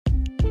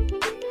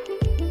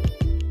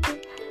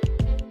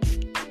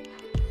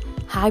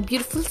Hi,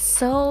 beautiful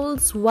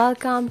souls.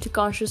 Welcome to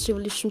Conscious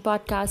Revolution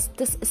Podcast.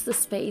 This is the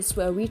space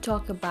where we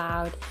talk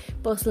about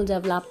personal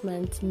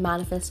development,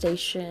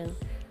 manifestation,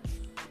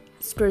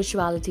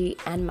 spirituality,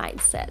 and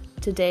mindset.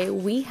 Today,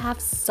 we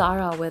have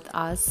Sarah with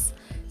us.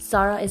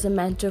 Sarah is a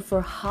mentor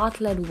for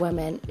heart-led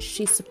women.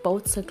 She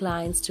supports her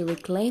clients to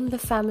reclaim the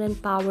feminine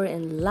power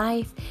in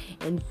life,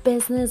 in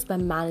business, by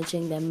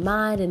managing their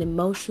mind and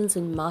emotions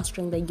and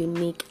mastering their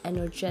unique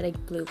energetic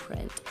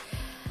blueprint.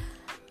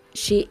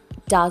 She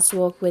does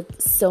work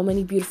with so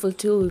many beautiful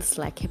tools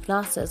like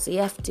hypnosis,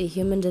 EFT,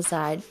 human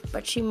design,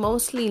 but she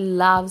mostly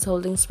loves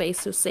holding space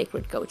through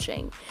sacred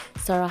coaching.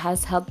 Sarah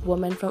has helped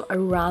women from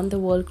around the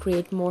world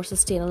create more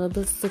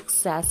sustainable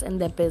success in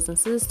their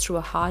businesses through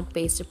a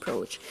heart-based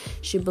approach.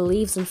 She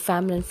believes in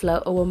feminine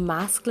flow over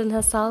masculine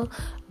hustle,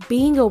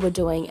 being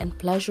overdoing, and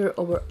pleasure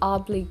over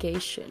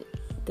obligation.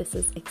 This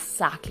is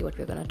exactly what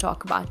we're going to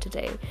talk about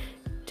today.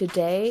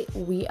 Today,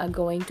 we are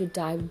going to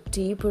dive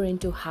deeper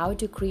into how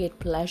to create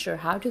pleasure,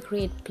 how to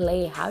create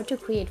play, how to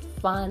create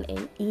fun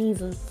and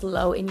ease and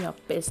flow in your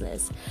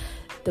business.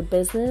 The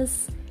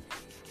business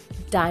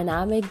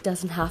dynamic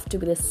doesn't have to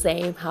be the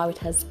same how it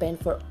has been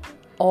for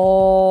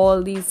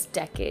all these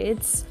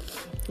decades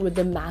with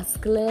the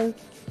masculine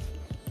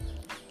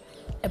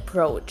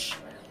approach.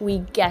 We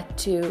get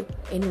to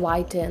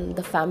invite in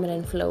the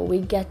feminine flow. We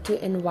get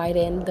to invite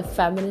in the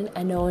feminine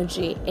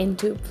energy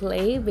into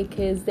play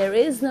because there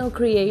is no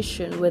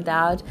creation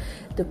without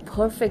the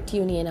perfect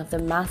union of the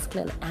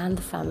masculine and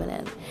the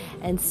feminine.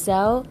 And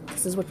so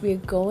this is what we're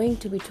going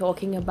to be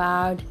talking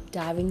about,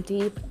 diving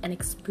deep and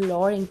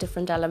exploring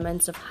different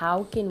elements of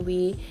how can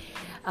we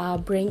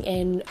bring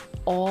in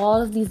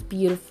all of these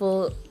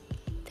beautiful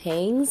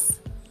things,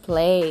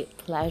 play,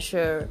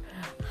 pleasure,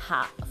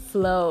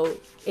 flow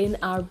in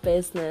our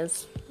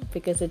business,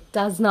 because it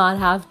does not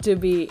have to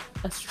be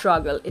a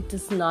struggle. It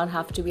does not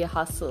have to be a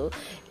hustle.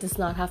 It does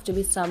not have to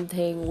be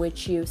something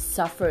which you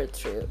suffer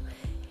through.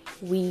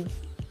 We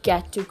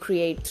get to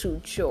create through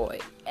joy.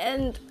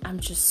 And I'm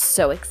just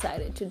so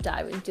excited to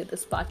dive into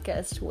this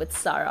podcast with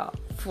Sarah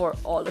for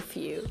all of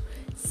you.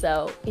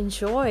 So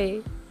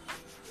enjoy.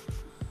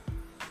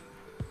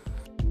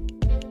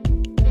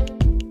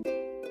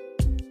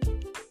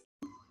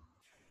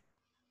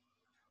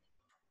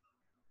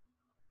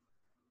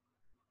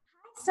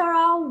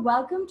 Sarah,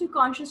 welcome to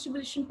Conscious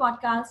Revolution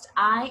Podcast.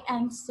 I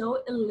am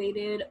so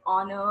elated,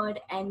 honored,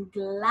 and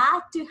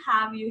glad to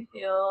have you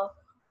here.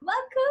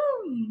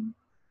 Welcome.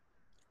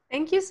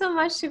 Thank you so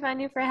much,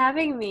 Shivani, for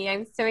having me.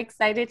 I'm so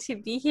excited to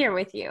be here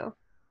with you.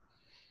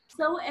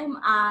 So am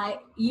I.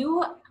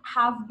 You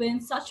have been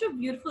such a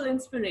beautiful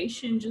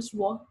inspiration just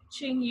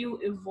watching you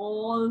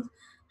evolve,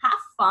 have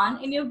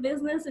fun in your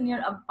business, in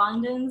your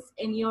abundance,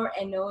 in your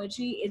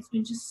energy. It's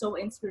been just so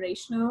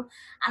inspirational.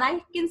 And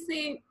I can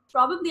say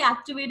probably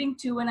activating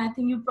too, and I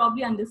think you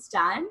probably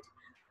understand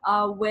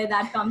where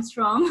that comes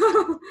from.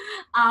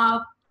 uh,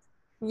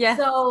 Yes.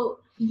 so,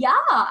 yeah,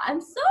 I'm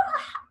so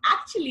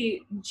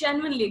actually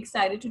genuinely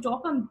excited to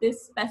talk on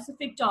this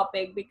specific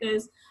topic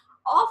because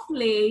of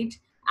late,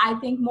 I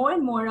think more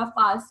and more of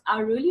us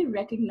are really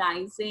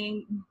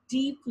recognizing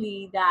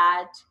deeply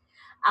that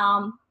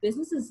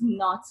business is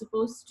not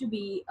supposed to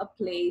be a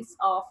place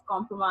of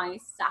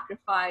compromise,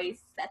 sacrifice,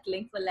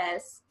 settling for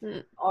less,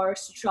 or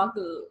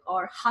struggle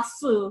or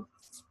hustle,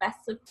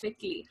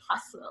 specifically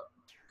hustle.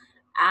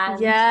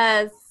 And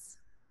Yes.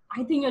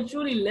 I think you're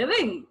truly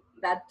living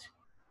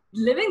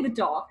the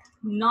talk,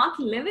 not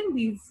living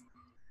these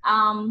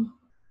um,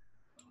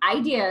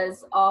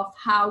 ideas of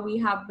how we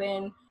have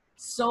been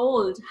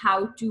sold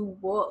how to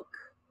work.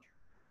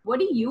 What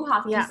do you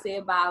have to Yeah. say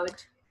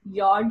about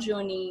your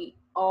journey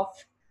of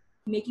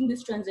making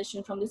this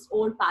transition from this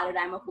old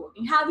paradigm of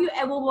working? Have you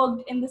ever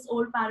worked in this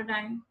old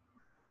paradigm?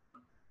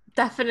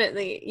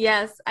 Definitely.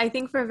 Yes. I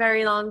think for a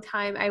very long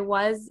time I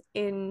was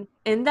in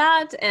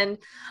that, and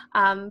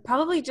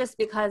probably just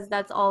because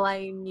that's all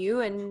I knew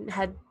and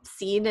had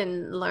seen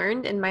and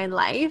learned in my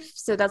life.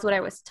 So that's what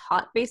I was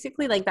taught,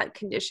 basically, like that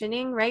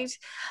conditioning, right?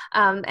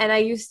 And I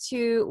used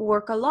to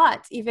work a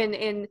lot, even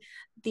in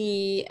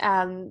the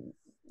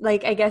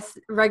like, I guess,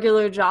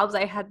 regular jobs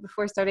I had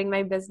before starting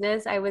my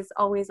business. I was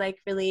always like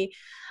really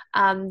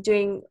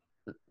doing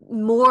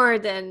more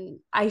than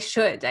I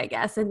should, I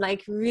guess, and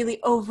like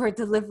really over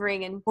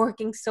delivering and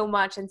working so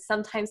much, and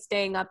sometimes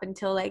staying up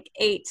until like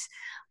 8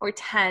 or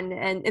 10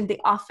 and in the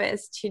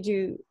office to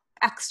do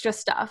extra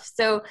stuff.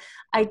 So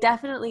I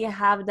definitely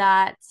have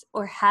that,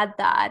 or had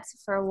that,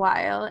 for a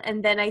while.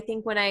 And then I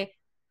think when I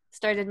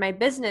started my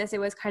business, it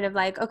was kind of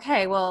like,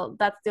 okay, well,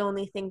 that's the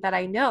only thing that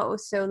I know,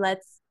 so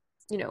let's,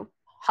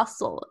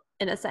 hustle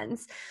in a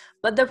sense.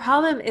 But the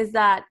problem is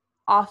that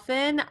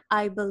often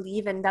I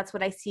believe, and that's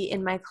what I see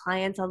in my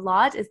clients a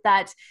lot, is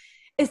that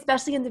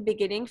especially in the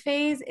beginning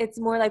phase, it's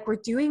more like we're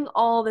doing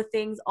all the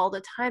things all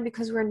the time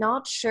because we're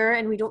not sure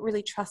and we don't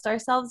really trust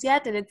ourselves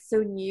yet, and it's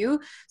so new.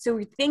 So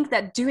we think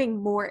that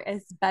doing more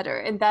is better,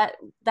 and that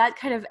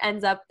kind of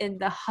ends up in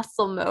the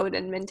hustle mode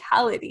and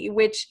mentality,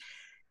 which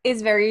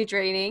is very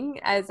draining,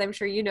 as I'm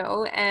sure you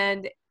know,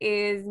 and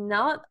is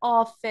not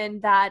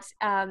often that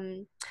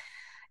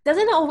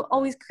doesn't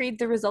always create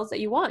the results that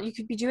you want. You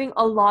could be doing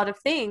a lot of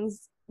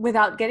things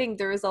without getting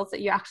the results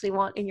that you actually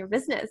want in your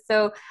business.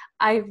 So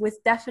I was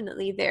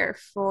definitely there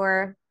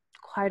for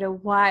quite a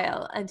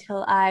while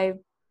until I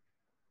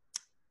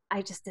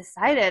just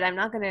decided I'm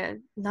not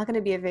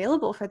gonna be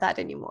available for that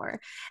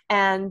anymore.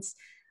 And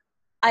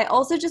I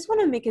also just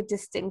want to make a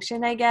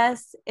distinction, I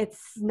guess.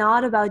 It's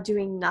not about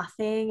doing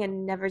nothing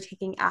and never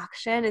taking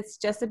action. It's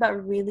just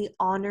about really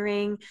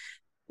honoring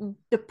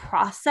the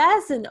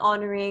process and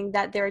honoring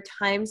that there are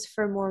times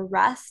for more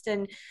rest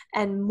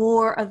and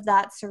more of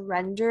that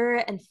surrender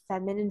and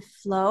feminine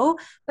flow.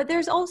 But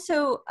there's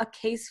also a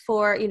case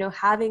for,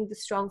 having the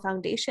strong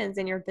foundations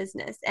in your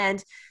business,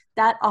 and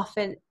that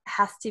often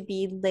has to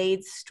be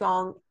laid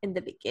strong in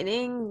the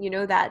beginning,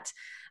 that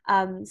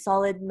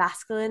solid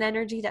masculine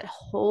energy that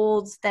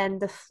holds then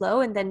the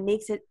flow and then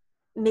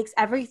makes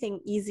everything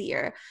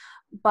easier.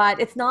 But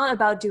it's not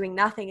about doing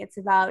nothing. It's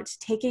about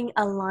taking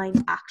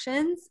aligned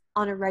actions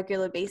on a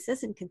regular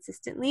basis and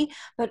consistently.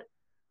 But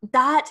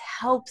that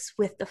helps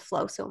with the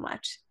flow so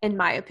much, in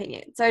my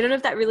opinion. So I don't know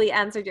if that really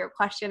answered your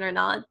question or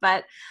not,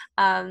 but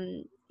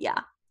yeah,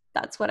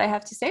 that's what I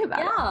have to say about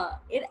it. Yeah,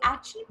 it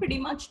actually pretty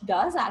much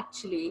does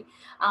actually.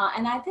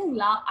 And I think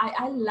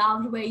I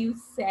loved where you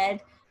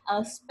said,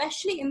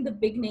 especially in the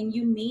beginning,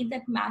 you need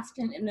that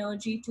masculine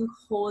energy to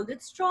hold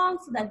it strong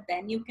so that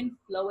then you can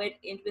flow it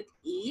in with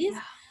ease.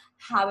 Yeah.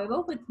 However,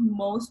 with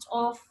most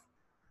of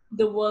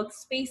the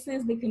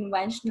workspaces, the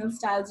conventional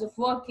styles of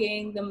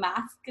working, the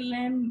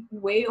masculine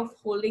way of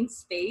holding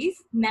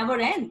space never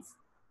ends.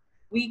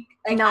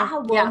 I No,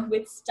 have yeah. worked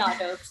with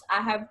startups. I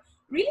have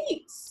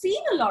really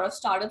seen a lot of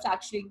startups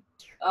actually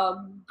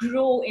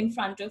grow in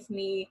front of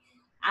me.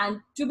 And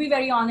to be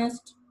very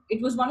honest,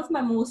 it was one of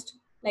my most,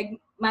 like,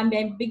 my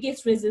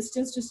biggest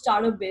resistance to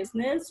start a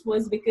business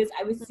was because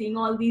I was seeing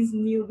all these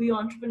newbie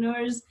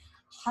entrepreneurs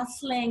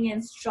hustling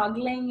and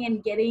struggling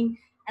and getting,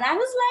 and I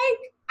was like,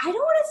 I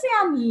don't want to say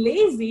I'm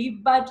lazy,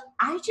 but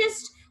I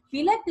just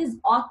feel like this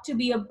ought to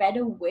be a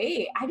better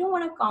way. I don't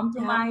want to Yeah.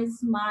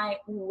 compromise my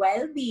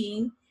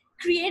well-being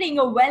creating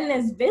a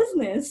wellness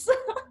business.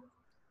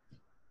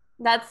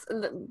 That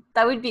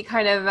would be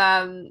kind of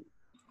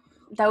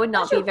that would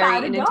not Such be a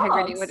very in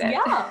integrity paradox. with it.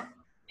 Yeah,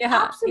 Yeah,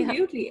 yeah.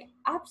 absolutely.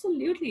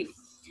 Absolutely.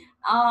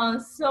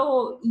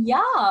 So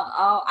yeah,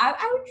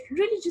 I would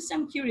really just,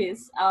 I'm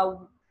curious,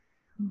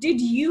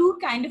 did you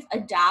kind of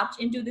adapt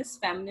into this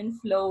feminine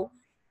flow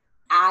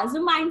as a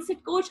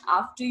mindset coach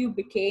after you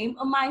became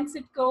a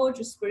mindset coach,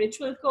 a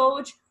spiritual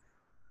coach,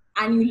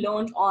 and you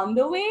learned on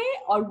the way?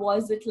 Or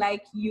was it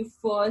like you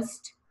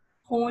first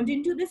honed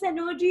into this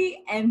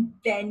energy and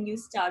then you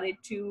started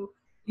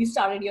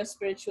your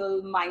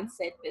spiritual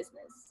mindset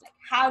business? Like,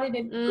 how did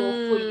it go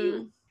for you?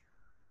 Mm,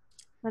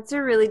 that's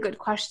a really good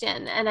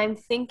question. And I'm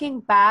thinking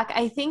back,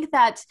 I think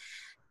that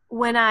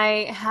when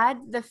I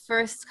had the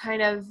first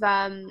kind of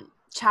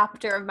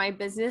chapter of my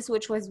business,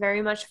 which was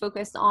very much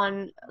focused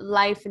on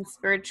life and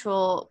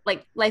spiritual,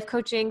 like life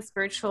coaching,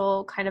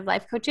 spiritual kind of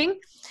life coaching.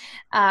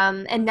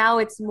 And now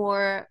it's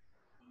more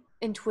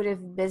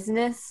intuitive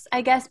business,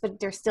 I guess, but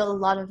there's still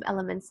a lot of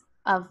elements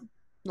of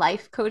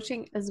life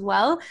coaching as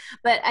well.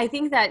 But I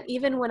think that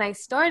even when I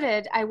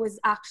started, I was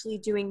actually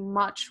doing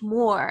much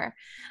more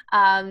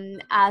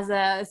as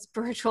a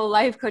spiritual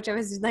life coach. I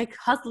was like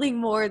hustling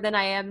more than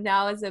I am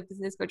now as a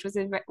business coach,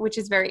 which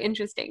is very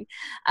interesting.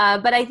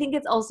 But I think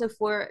it's also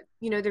for,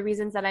 the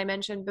reasons that I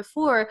mentioned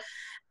before.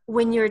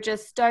 When you're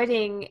just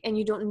starting and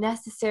you don't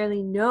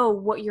necessarily know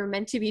what you're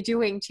meant to be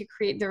doing to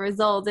create the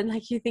results, and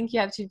like you think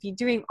you have to be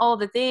doing all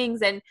the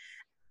things, and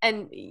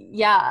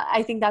yeah,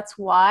 I think that's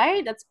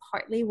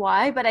partly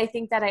why. But I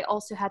think that I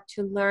also had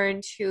to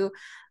learn to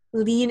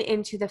lean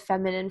into the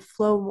feminine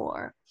flow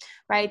more,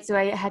 right? So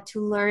I had to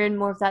learn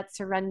more of that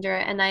surrender.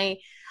 And I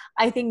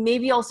think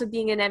maybe also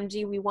being an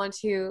MG, we want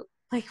to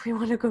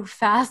go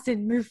fast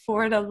and move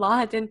forward a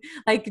lot, and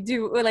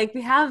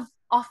we have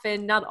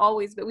often, not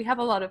always, but we have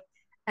a lot of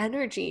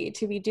energy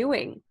to be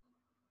doing.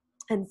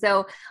 And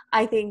so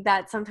I think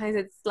that sometimes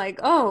it's like,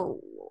 oh,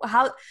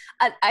 how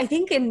I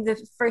think in the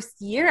first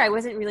year I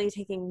wasn't really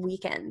taking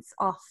weekends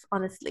off,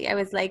 honestly. I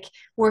was like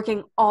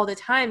working all the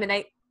time.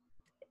 And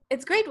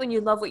it's great when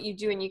you love what you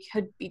do and you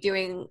could be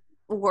doing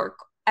work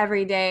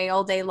every day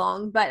all day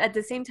long, but at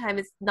the same time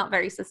it's not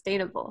very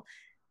sustainable,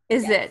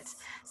 is it? Yes.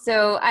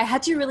 So I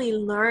had to really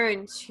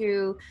learn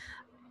to,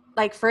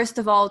 like, first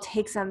of all,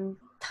 take some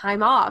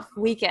time off,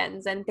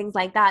 weekends and things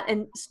like that,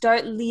 and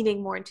start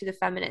leaning more into the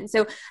feminine.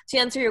 So to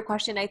answer your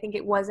question, I think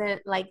it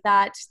wasn't like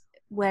that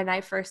when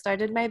I first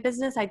started my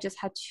business. I just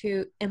had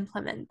to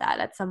implement that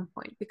at some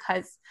point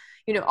because,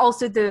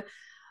 also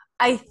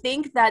I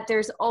think that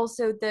there's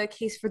also the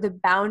case for the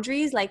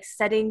boundaries, like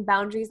setting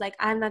boundaries, like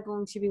I'm not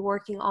going to be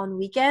working on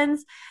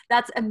weekends.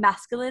 That's a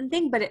masculine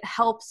thing, but it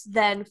helps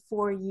then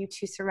for you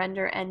to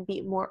surrender and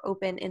be more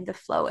open in the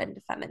flow and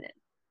the feminine.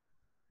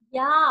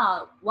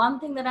 Yeah, one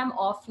thing that I'm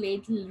off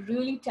late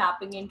really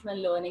tapping into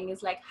and learning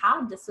is like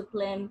how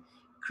discipline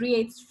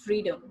creates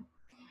freedom.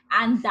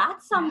 And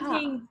that's Yeah.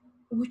 something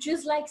which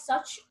is like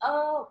such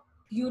a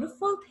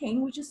beautiful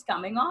thing which is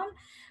coming on,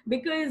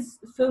 because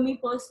for me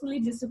personally,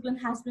 discipline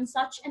has been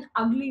such an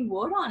ugly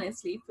word,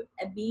 honestly, for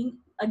being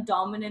a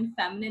dominant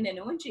feminine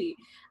energy.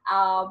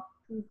 uh,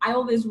 I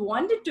always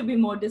wanted to be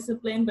more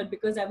disciplined, but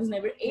because I was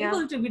never Yeah.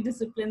 able to be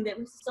disciplined, there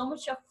was so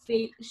much of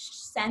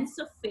sense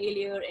of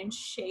failure and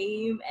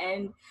shame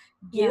and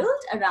Yeah.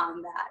 guilt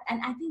around that.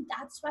 And I think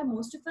that's why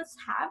most of us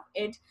have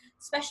it,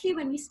 especially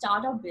when we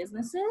start our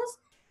businesses.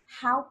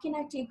 How can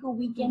I take a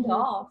weekend Mm-hmm.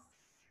 off?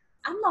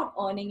 I'm not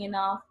earning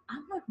enough.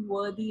 I'm not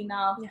worthy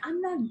enough. Yeah. I'm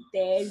not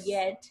there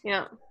yet.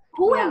 Yeah.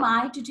 Who am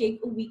Yeah. I to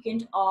take a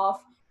weekend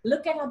off?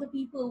 Look at other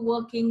people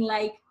working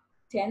like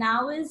 10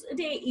 hours a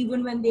day,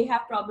 even when they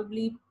have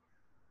probably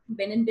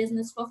been in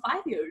business for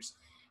 5 years.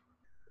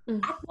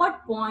 Mm. At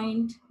what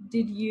point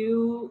did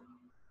you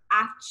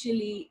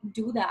actually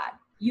do that?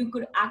 You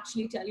could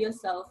actually tell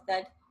yourself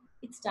that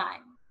it's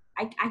time.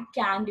 I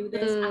can do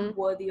this. I'm Mm.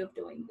 worthy of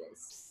doing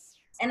this.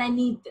 And I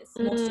need this,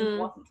 most Mm.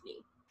 importantly.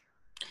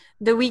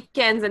 The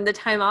weekends and the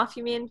time off,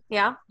 you mean?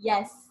 Yeah.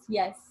 Yes,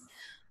 yes.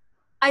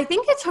 I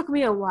think it took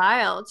me a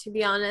while, to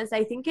be honest.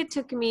 I think it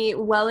took me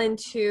well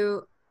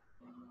into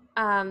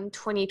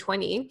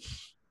 2020.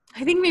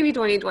 I think maybe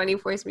 2020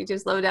 forced me to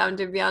slow down,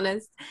 to be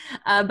honest.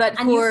 But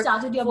And you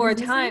started your for a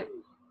business time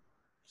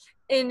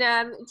in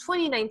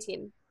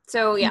 2019.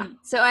 So yeah, in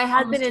so I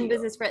had been almost a in year.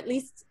 business for at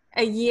least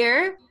a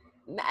year,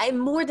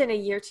 more than a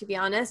year, to be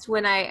honest,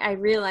 when I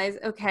realized,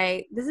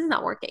 okay, this is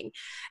not working.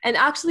 And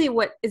actually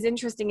what is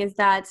interesting is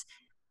that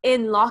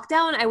in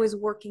lockdown, I was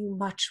working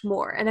much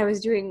more and I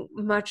was doing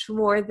much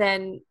more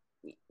than,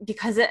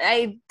 because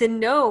I didn't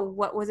know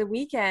what was a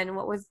weekend,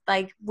 what was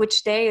like,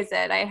 which day is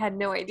it? I had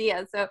no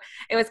idea. So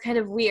it was kind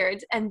of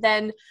weird. And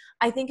then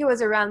I think it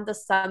was around the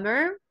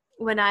summer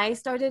when I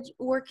started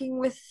working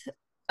with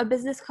a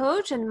business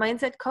coach and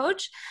mindset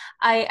coach.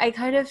 I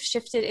kind of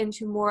shifted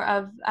into more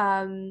of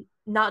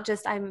not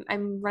just I'm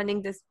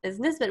running this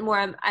business, but more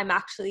I'm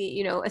actually,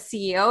 you know, a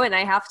CEO, and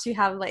I have to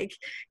have like,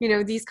 you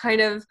know, these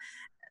kind of,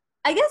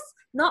 I guess,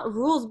 not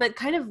rules, but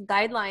kind of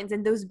guidelines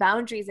and those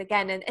boundaries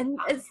again, and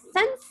a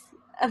sense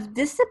of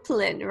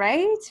discipline,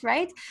 right.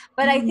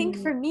 But I think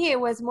Hmm. for me it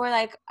was more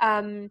like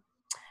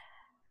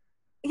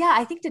yeah,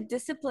 I think the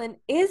discipline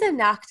is an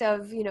act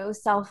of, you know,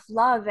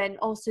 self-love and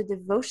also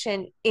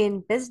devotion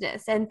in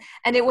business. And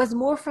it was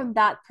more from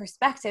that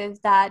perspective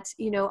that,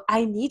 you know,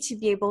 I need to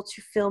be able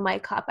to fill my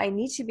cup. I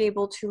need to be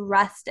able to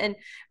rest, and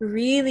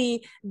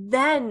really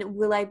then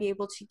will I be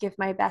able to give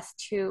my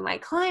best to my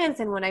clients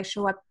and when I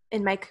show up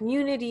in my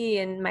community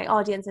and my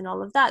audience and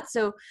all of that.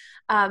 So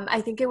I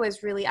think it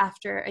was really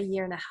after a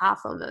year and a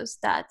half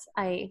almost that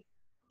I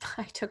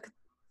I took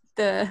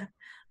the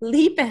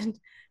leap and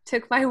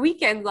took my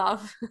weekends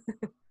off,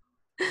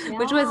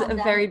 which was Yeah, a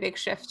that. very big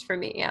shift for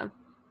me. Yeah.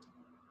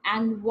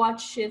 And what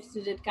shifts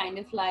did it kind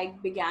of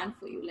like began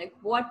for you? Like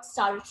what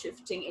started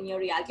shifting in your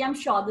reality? I'm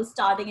sure the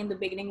starting in the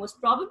beginning was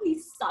probably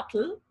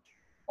subtle,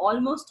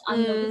 almost Mm,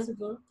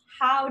 unnoticeable.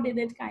 How did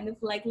it kind of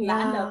like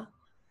land yeah. up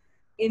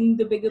in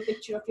the bigger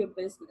picture of your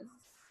business?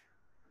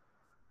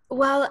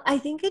 Well, I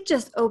think it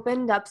just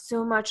opened up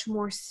so much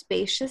more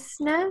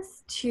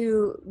spaciousness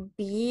to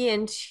be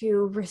and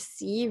to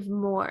receive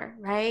more,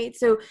 right?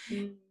 So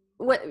Mm.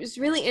 what was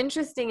really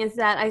interesting is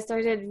that I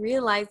started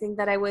realizing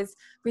that I was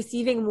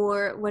receiving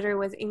more, whether it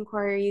was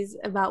inquiries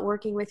about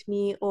working with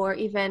me or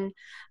even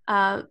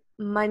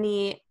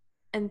money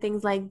and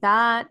things like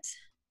that.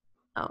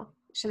 Oh,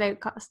 should I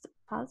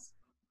pause?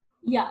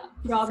 Yeah,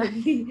 Sorry.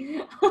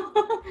 probably.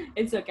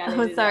 It's okay, I'll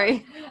Oh, edit it out.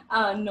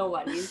 sorry. No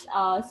worries.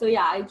 So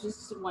yeah, I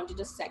just wanted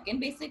a second.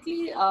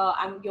 Basically,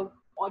 your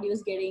audio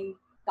is getting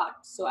cut,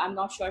 so I'm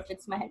not sure if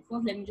it's my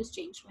headphones. Let me just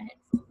change my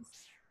headphones.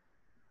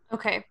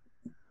 Okay.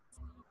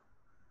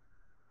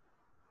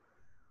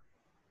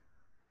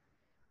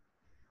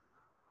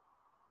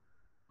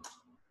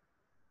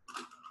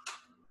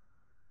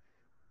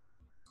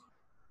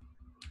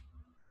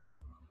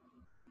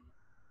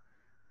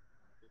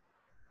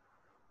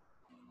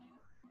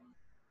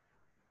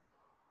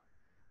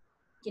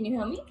 Can you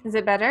hear me? Is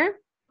it better?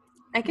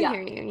 I can Yeah.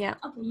 hear you. Yeah.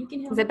 Okay, you can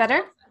hear Is me. it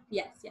better? Perfect.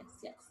 Yes, yes,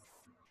 yes.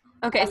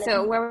 Okay. Let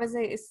So me. where was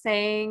I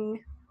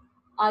saying?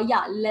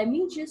 Yeah, let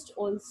me just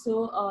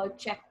also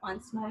check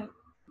once my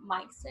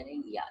mic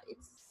setting. Yeah,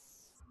 it's.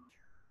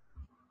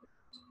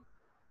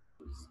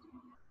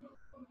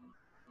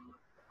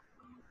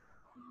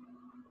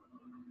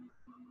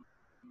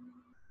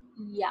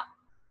 Yeah,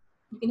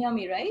 you can hear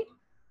me, right?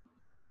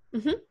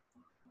 Mm-hmm.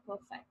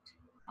 Perfect.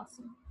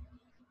 Awesome.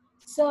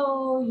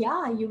 So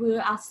yeah, you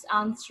were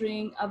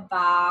answering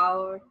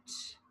about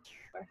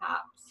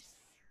perhaps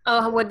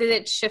Oh, what did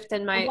it shift what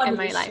in did my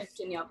it life? shift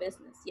in your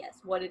business? Yes,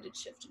 what did it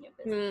shift in your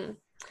business? Hmm.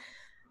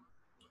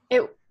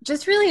 It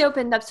just really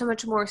opened up so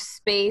much more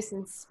space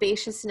and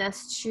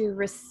spaciousness to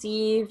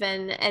receive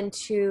and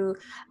to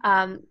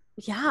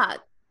yeah,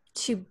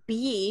 to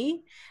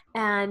be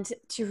and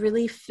to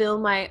really fill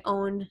my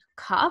own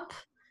cup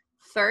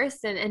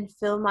first and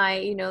fill my,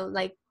 you know,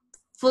 like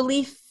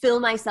fully fill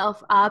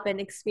myself up and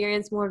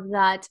experience more of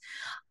that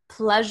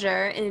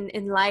pleasure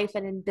in life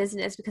and in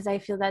business, because I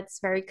feel that's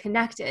very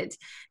connected.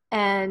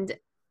 And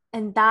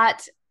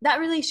that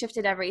really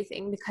shifted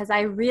everything, because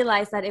I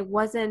realized that it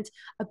wasn't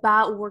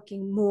about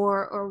working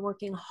more or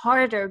working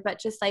harder, but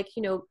just like,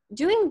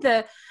 doing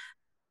the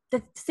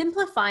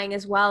simplifying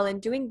as well,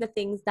 and doing the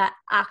things that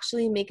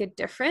actually make a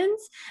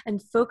difference,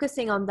 and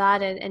focusing on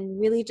that, and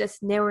really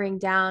just narrowing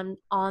down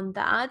on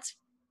that.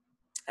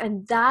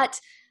 And that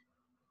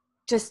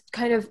just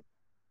kind of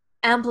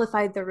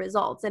amplified the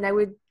results. And I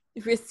would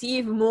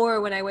receive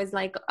more when I was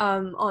like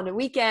on a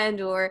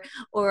weekend or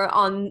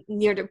on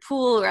near the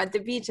pool or at the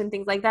beach and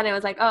things like that. And I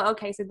was like, oh,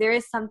 okay, so there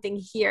is something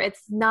here.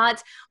 It's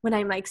not when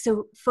I'm like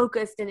so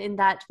focused and in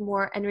that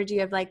more energy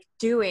of like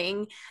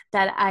doing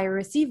that I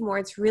receive more.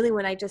 It's really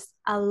when I just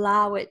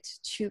allow it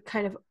to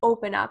kind of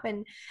open up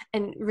and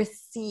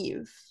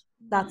receive.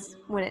 That's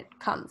when it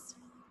comes.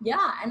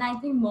 Yeah, and I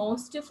think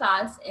most of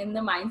us in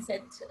the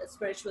mindset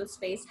spiritual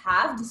space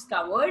have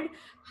discovered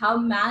how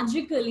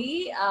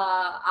magically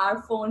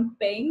our phone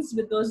pings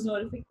with those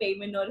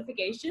payment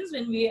notifications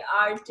when we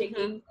are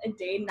taking a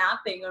day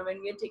napping, or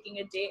when we are taking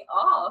a day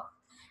off.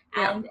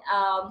 Yeah. And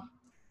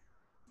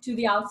to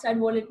the outside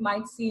world, it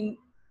might seem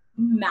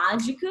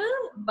magical,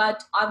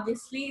 but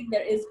obviously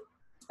there is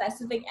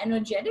specific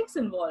energetics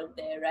involved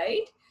there,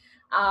 right?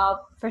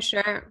 For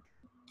sure.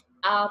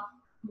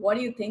 What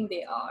do you think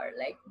they are?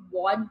 Like,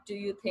 what do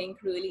you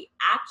think really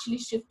actually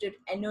shifted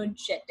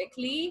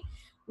energetically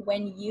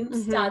when you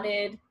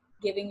started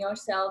giving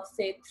yourself,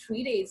 say,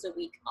 3 days a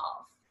week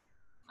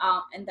off?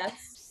 And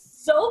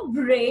that's so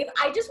brave.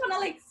 I just want to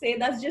like say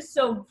that's just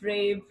so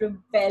brave,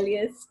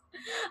 rebellious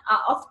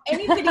of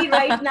anybody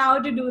right now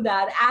to do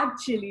that.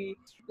 Actually,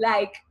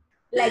 like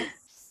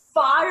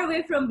far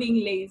away from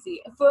being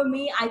lazy. For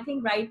me, I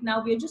think right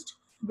now we're just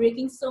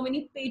breaking so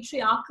many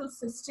patriarchal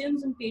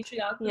systems and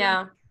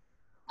patriarchal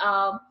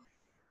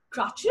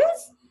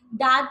crutches,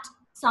 that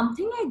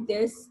something like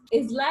this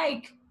is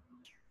like,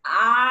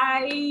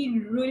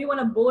 I really want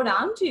to bow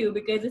down to you,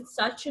 because it's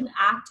such an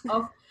act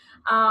of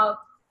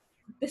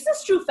this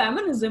is true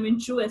feminism in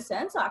true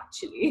essence,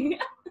 actually.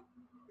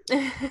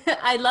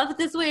 I love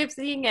this way of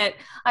seeing it.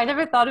 I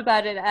never thought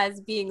about it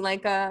as being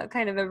like a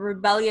kind of a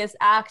rebellious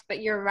act,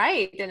 but you're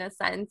right, in a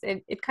sense.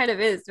 It kind of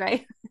is,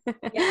 right?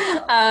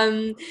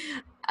 Yeah.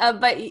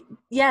 But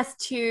yes,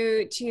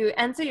 to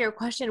answer your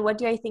question, what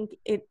do I think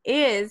it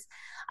is?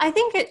 I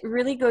think it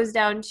really goes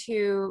down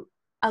to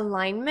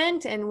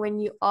alignment, and when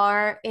you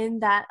are in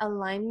that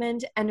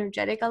alignment,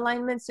 energetic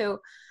alignment. So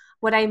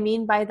what I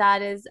mean by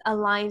that is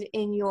aligned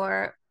in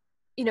your,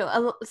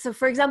 so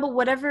for example,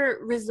 whatever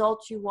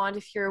result you want,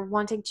 if you're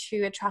wanting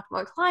to attract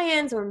more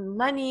clients or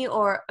money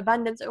or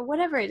abundance or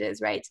whatever it is,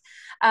 right?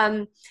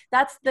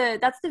 That's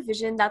the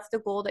vision, that's the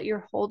goal that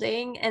you're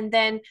holding. And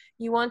then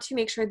you want to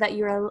make sure that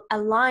you're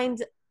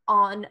aligned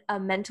on a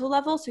mental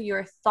level. So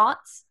your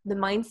thoughts, the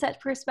mindset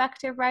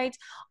perspective, right,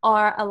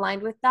 are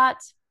aligned with that.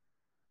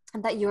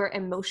 And that your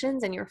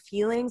emotions and your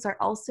feelings are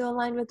also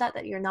aligned with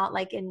that you're not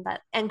like in that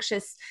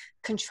anxious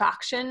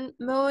contraction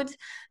mode.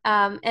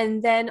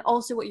 And then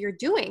also what you're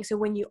doing. So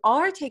when you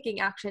are taking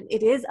action,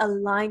 it is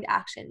aligned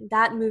action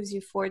that moves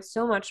you forward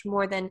so much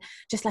more than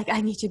just like,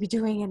 I need to be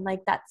doing, and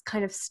like that's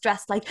kind of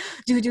stress, like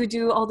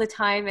do all the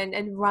time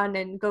and run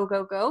and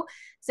go.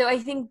 So I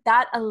think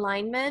that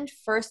alignment,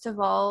 first of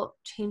all,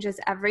 changes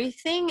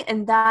everything.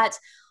 And that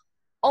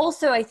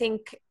also, I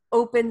think,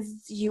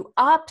 opens you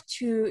up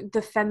to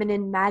the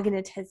feminine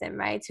magnetism,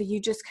 right? So you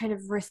just kind of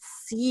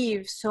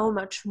receive so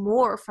much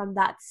more from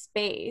that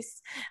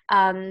space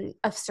of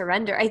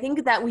surrender. I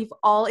think that we've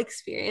all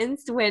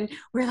experienced when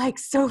we're like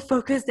so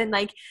focused and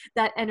like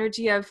that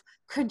energy of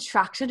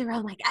contraction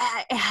around like,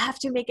 I have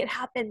to make it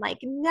happen like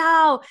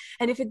now.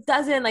 And if it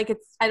doesn't, like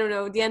it's, I don't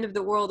know, the end of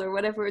the world or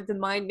whatever the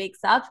mind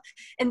makes up.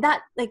 And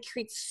that like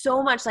creates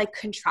so much like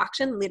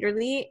contraction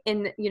literally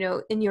in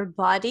your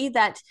body,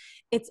 that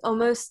it's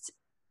almost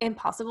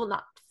impossible,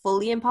 not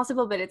fully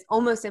impossible, but it's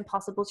almost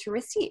impossible to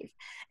receive.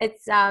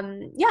 It's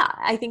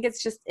I think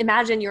it's just,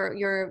 imagine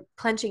you're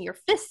clenching your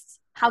fists.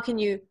 How can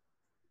you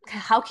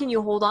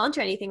hold on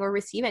to anything or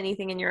receive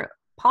anything in your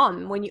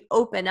palm? When you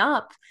open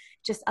up,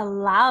 just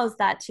allows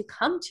that to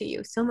come to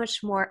you so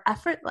much more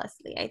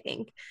effortlessly, I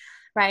think.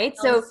 Right.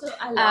 So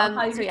I love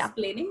how you're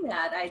explaining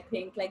that. I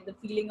think like the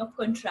feeling of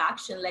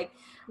contraction, like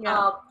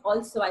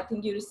also I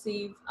think you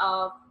receive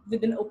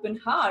with an open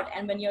heart.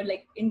 And when you're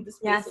like in this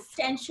place of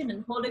tension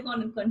and holding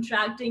on and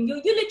contracting,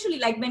 you literally,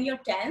 like when you're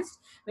tensed,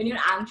 when you're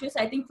anxious,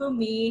 I think for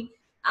me,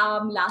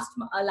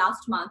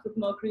 last month with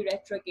Mercury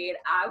retrograde,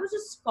 I was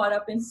just caught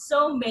up in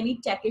so many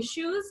tech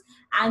issues,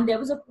 and there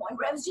was a point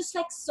where I was just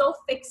like so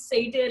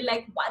fixated,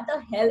 like what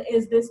the hell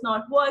is this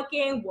not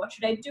working, what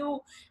should I do?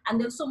 And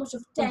there was so much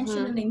of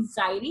tension and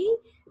anxiety.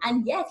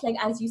 And yes, like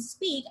as you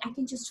speak, I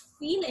can just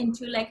feel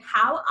into like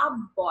how our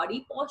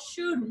body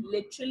posture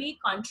literally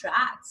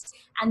contracts,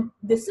 and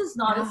this is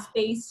not a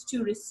space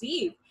to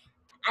receive.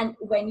 And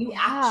when you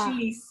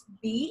actually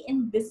be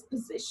in this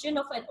position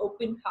of an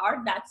open heart,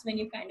 that's when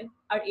you kind of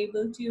are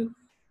able to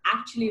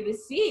actually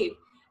receive.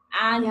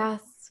 And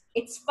Yes.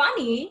 it's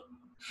funny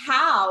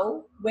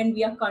how when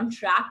we are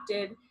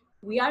contracted,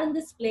 we are in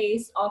this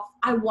place of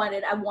I want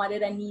it,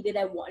 I need it,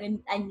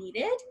 I need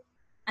it.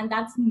 And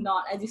that's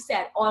not, as you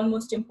said,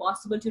 almost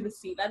impossible to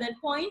receive at that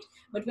point.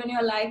 But when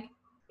you're like,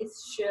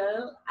 it's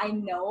chill, I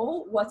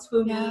know what's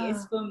for me Yeah.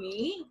 is for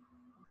me,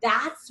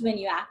 that's when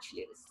you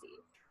actually receive.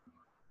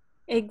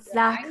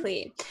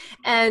 Exactly.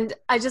 And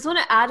I just want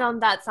to add on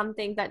that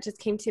something that just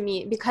came to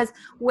me, because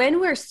when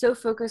we're so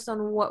focused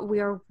on what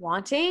we're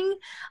wanting,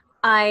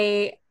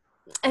 I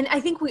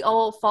think we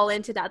all fall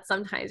into that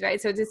sometimes,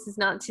 right? So this is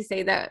not to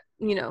say that,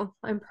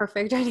 I'm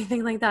perfect or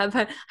anything like that,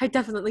 but I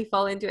definitely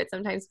fall into it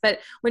sometimes. But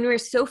when we're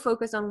so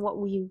focused on what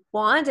we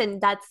want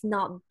and that's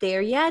not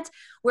there yet,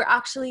 we're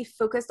actually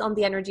focused on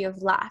the energy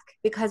of lack,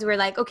 because we're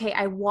like, okay,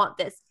 I want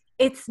this.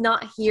 It's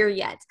not here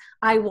yet.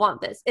 I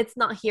want this. It's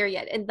not here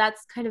yet. And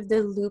that's kind of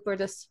the loop or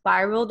the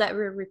spiral that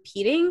we're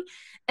repeating.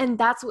 And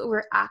that's what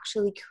we're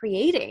actually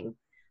creating: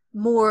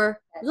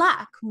 more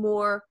lack,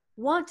 more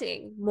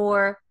wanting,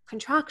 more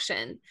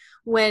contraction.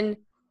 When,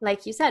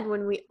 like you said,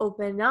 when we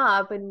open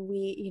up and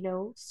we,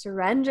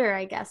 surrender,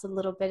 I guess, a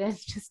little bit and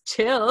just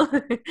chill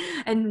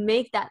and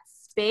make that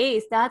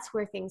space, that's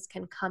where things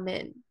can come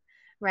in.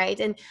 Right.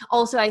 And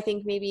also, I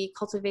think maybe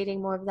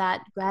cultivating more of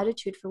that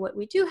gratitude for what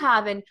we do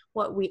have and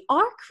what we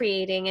are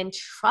creating, and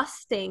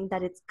trusting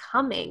that it's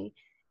coming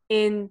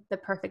in the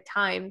perfect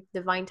time,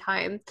 divine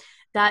time,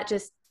 that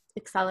just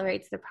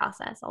accelerates the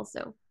process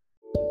also.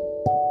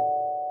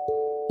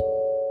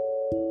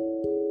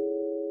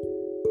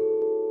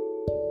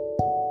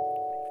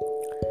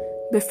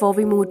 Before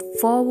we move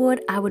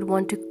forward, I would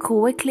want to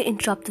quickly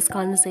interrupt this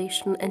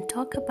conversation and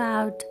talk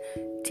about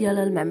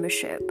TLL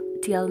membership.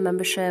 TLL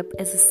membership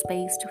is a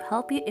space to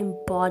help you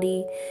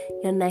embody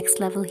your next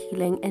level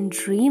healing and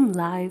dream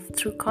life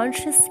through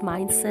conscious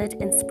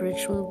mindset and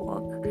spiritual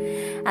work.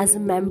 As a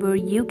member,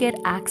 you get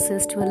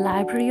access to a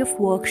library of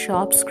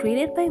workshops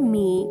created by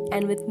me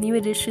and with new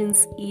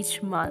additions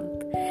each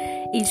month.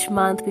 Each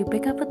month, we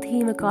pick up a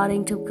theme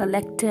according to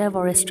collective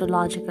or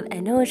astrological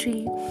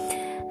energy,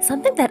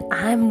 something that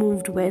I'm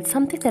moved with,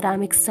 something that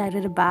I'm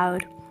excited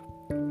about.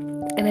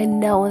 And I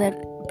know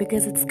that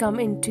because it's come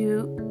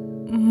into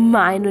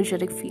my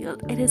energetic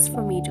field, it is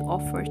for me to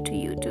offer to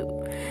you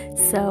too.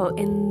 So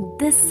in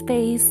this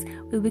space,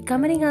 we'll be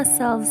committing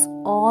ourselves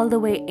all the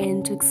way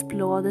in to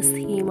explore this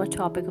theme or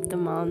topic of the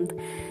month.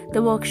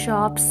 The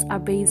workshops are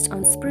based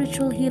on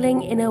spiritual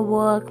healing, inner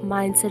work,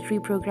 mindset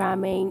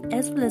reprogramming,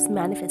 as well as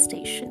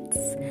manifestations.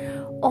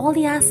 All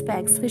the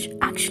aspects which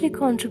actually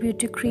contribute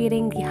to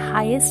creating the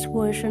highest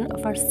version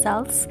of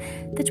ourselves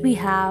that we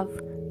have: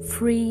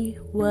 free,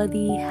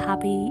 worthy,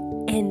 happy,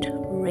 and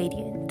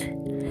radiant.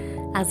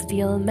 As a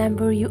DL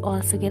member, you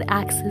also get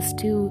access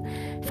to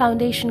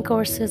foundation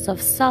courses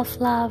of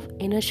self-love,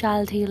 inner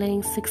child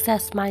healing,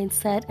 success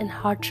mindset, and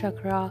heart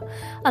chakra,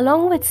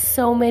 along with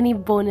so many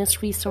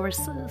bonus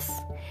resources.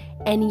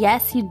 And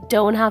yes, you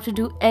don't have to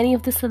do any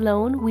of this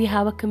alone. We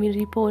have a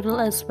community portal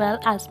as well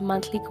as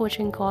monthly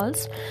coaching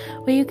calls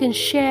where you can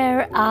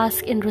share,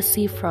 ask, and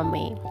receive from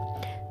me.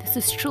 This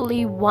is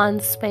truly one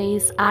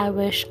space I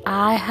wish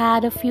I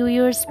had a few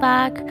years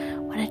back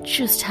when I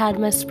just had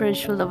my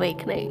spiritual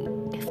awakening.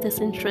 If this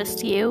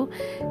interests you,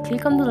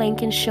 click on the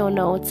link in show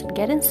notes and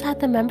get inside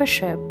the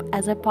membership.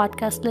 As a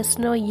podcast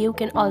listener, you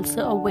can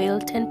also avail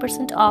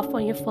 10% off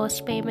on your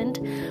first payment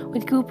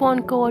with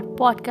coupon code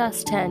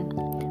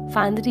podcast10.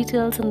 Find the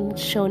details in the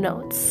show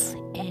notes.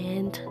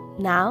 And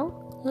now,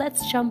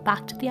 let's jump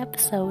back to the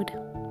episode.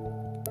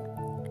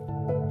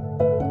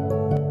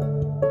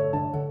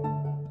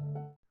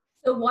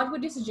 So what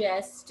would you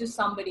suggest to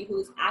somebody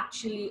who's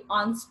actually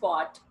on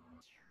spot?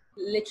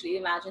 Literally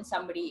imagine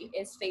somebody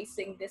is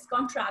facing this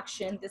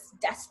contraction, this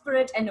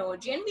desperate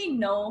energy, and we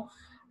know,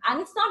 and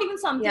it's not even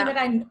something that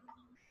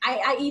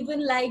I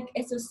even like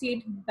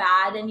associate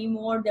bad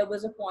anymore. There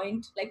was a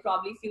point, like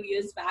probably a few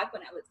years back,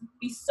 when I would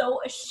be so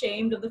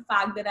ashamed of the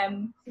fact that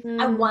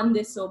I want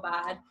this so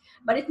bad.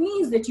 But it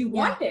means that you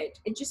want it.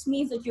 It just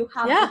means that you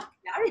have that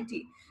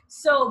clarity.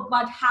 So,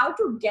 but how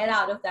to get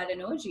out of that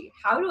energy?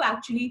 How to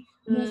actually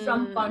move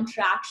from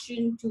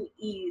contraction to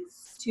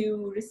ease,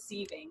 to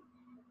receiving,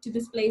 to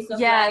this place of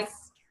like,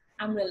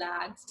 I'm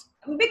relaxed.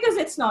 Because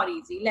it's not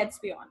easy, let's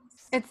be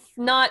honest. It's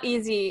not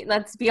easy.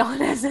 Let's be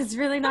honest. It's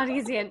really not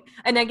easy.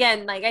 And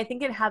again, like, I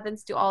think it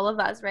happens to all of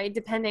us, right?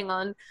 Depending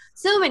on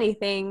so many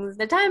things,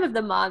 the time of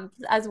the month,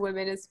 as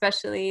women,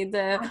 especially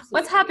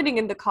what's happening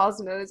in the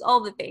cosmos,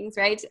 all the things,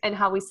 right? And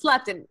how we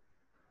slept and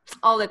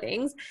all the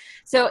things.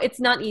 So it's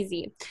not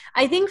easy.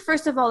 I think,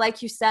 first of all,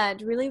 like you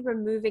said, really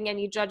removing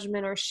any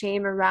judgment or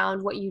shame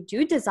around what you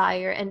do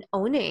desire and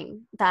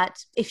owning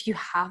that if you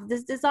have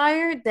this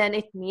desire, then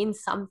it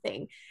means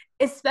something,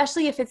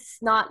 especially if it's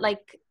not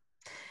like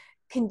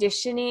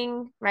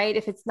conditioning, right?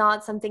 If it's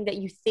not something that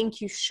you think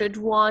you should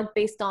want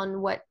based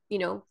on what,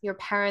 your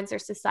parents or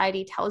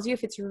society tells you,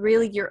 if it's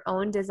really your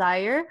own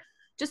desire,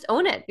 just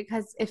own it,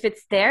 because if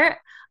it's there,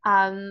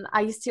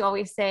 I used to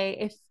always say,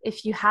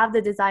 if you have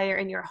the desire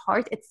in your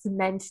heart, it's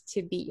meant to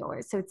be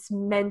yours. So it's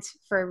meant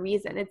for a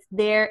reason. It's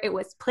there. It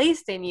was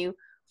placed in you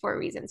for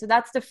a reason. So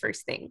that's the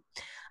first thing.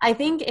 I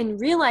think in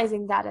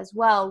realizing that as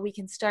well, we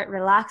can start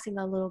relaxing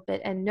a little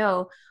bit and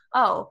know,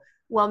 oh,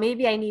 well,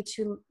 maybe I need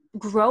to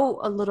grow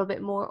a little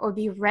bit more or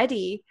be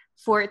ready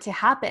for it to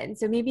happen.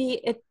 So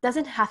maybe it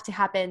doesn't have to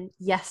happen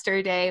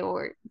yesterday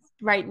or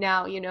right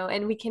now,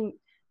 and we can,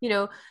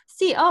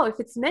 see, oh, if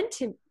it's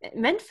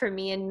meant for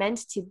me and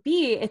meant to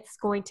be, it's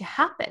going to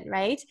happen,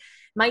 right?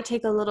 Might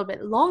take a little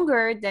bit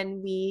longer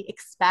than we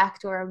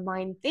expect or our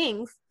mind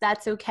thinks.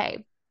 That's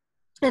okay.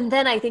 And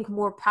then I think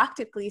more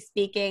practically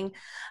speaking,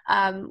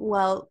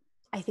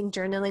 I think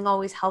journaling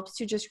always helps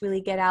to just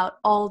really get out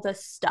all the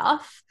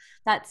stuff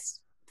that's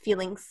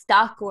feeling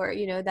stuck, or,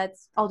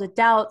 that's all the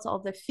doubts, all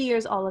the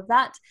fears, all of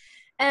that.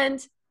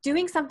 And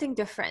doing something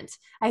different.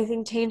 I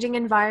think changing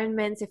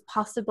environments, if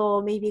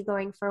possible, maybe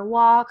going for a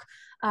walk,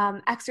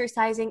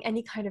 exercising,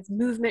 any kind of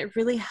movement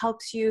really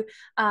helps you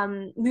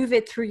move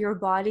it through your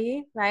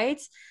body,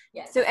 right?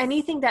 Yes. So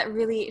anything that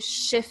really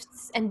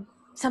shifts and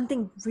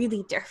something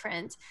really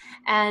different.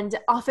 And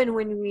often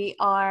when we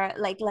are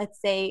like,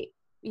 let's say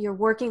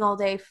you're working all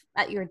day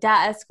at your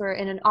desk or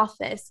in an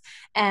office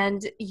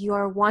and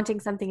you're wanting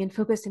something and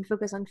focus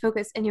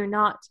and you're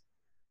not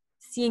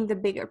seeing the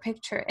bigger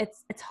picture,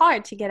 it's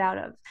hard to get out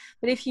of.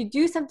 But if you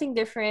do something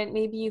different,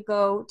 maybe you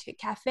go to a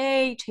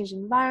cafe, change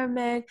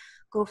environment,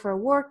 go for a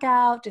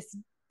workout, just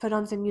put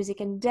on some music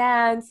and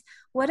dance,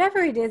 whatever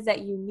it is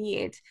that you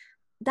need,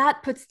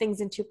 that puts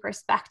things into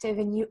perspective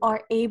and you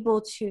are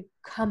able to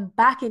come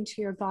back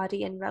into your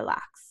body and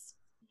relax.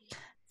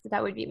 So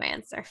that would be my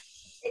answer.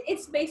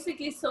 It's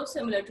basically so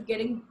similar to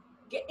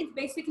it's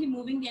basically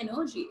moving the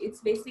energy.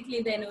 It's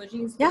basically the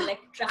energy is like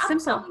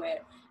trapped somewhere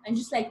and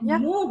just like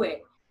move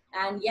it.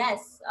 And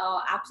yes,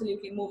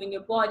 absolutely, moving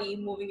your body,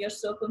 moving your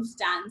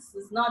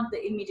circumstances, not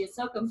the immediate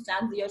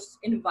circumstance, your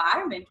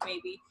environment,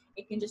 maybe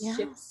it can just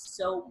shift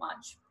so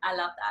much. I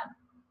love that.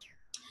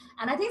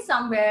 And I think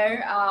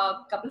somewhere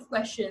a couple of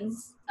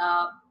questions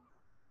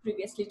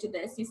previously to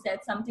this, you said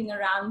something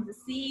around the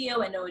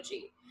CEO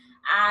energy.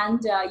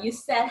 And you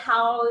said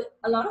how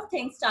a lot of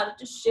things started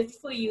to shift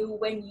for you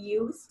when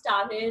you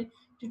started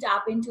to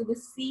tap into the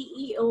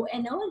CEO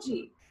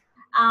energy.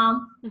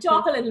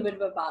 Talk a little bit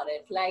about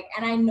it.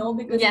 And I know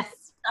because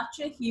it's such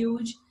a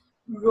huge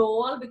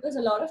role, because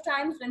a lot of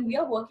times when we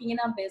are working in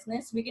our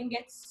business, we can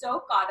get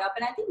so caught up.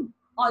 And I think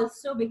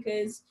also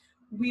because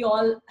we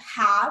all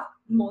have,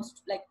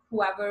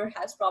 whoever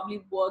has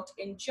probably worked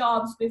in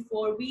jobs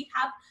before, we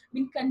have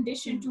been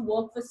conditioned to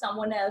work for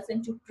someone else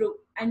and to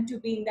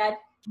be in that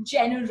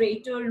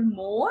generator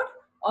mode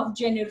of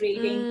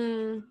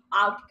generating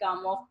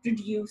outcome, of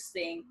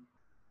producing,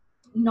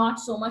 not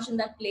so much in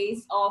that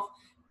place of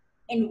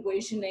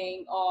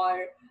envisioning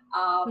or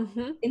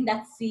in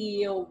that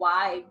CEO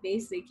vibe,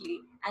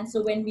 basically. And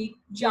so when we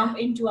jump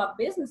into our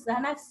business,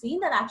 and I've seen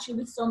that actually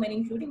with so many,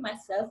 including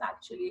myself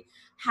actually,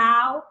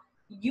 how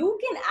you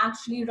can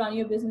actually run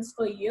your business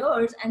for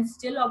years and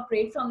still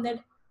operate from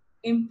that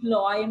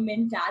employee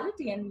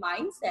mentality and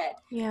mindset,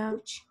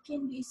 which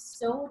can be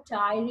so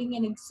tiring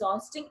and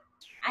exhausting,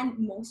 and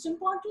most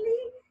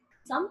importantly,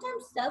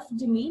 sometimes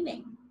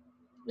self-demeaning.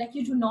 Like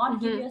you do not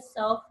give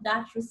yourself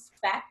that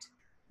respect,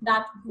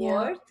 that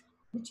worth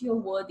that you're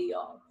worthy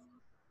of.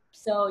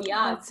 So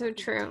that's so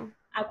true.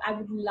 I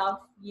would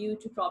love you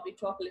to probably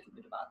talk a little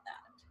bit about that.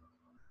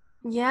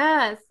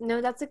 Yes, no,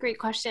 that's a great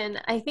question.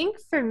 I think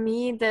for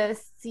me, the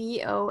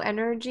CEO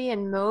energy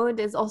and mode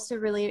is also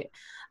really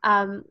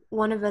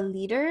one of a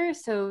leader.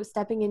 So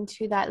stepping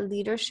into that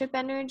leadership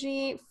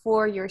energy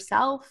for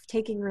yourself,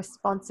 taking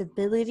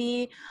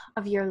responsibility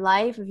of your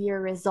life, of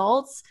your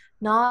results,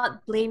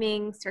 not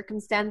blaming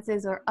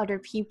circumstances or other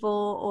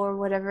people or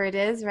whatever it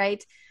is,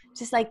 right?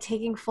 Just like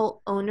taking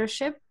full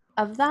ownership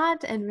of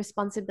that and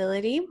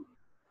responsibility.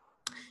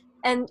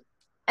 And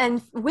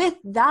with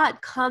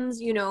that comes,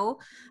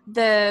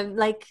 the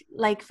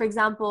like for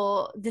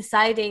example,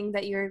 deciding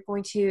that you're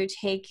going to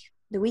take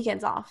the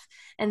weekends off,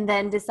 and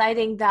then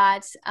deciding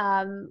that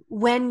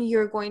when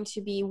you're going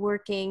to be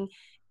working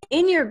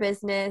in your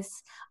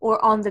business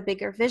or on the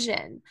bigger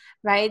vision,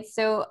 right?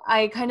 So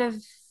I kind of,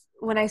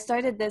 when I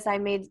started this, I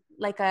made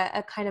like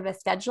a kind of a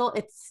schedule.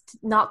 It's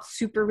not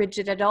super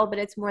rigid at all, but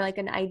it's more like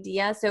an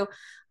idea. So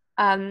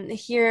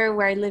here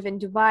where I live in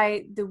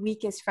Dubai, the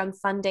week is from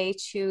Sunday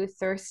to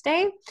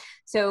Thursday.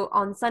 So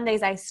on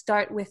Sundays, I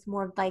start with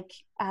more like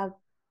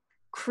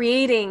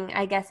creating,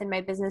 I guess, in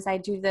my business. I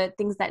do the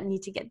things that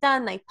need to get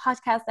done, like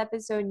podcast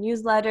episode,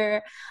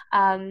 newsletter,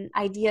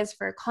 ideas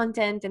for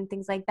content and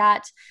things like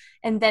that.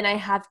 And then I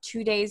have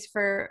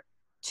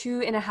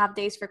 2.5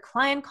 days for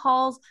client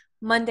calls.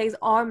 Mondays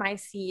are my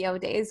CEO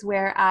days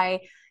where I,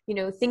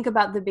 think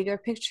about the bigger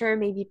picture,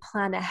 maybe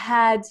plan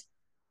ahead,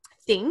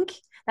 think.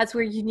 That's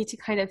where you need to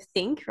kind of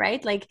think,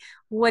 right? Like,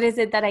 what is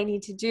it that I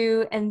need to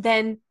do? And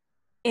then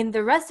in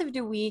the rest of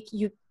the week,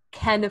 you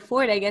can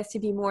afford, I guess, to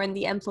be more in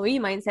the employee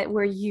mindset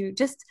where you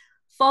just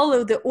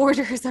follow the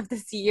orders of the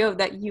CEO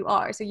that you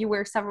are. So you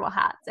wear several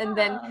hats. And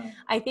then Ah.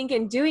 I think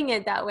in doing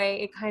it that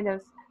way,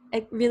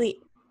 it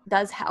really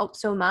does help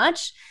so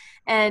much.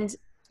 And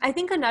I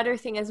think another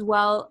thing as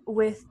well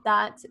with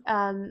that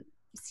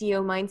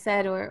CEO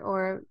mindset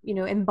or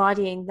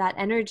embodying that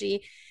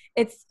energy,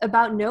 it's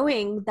about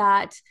knowing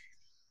that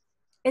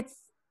it's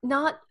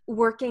not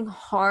working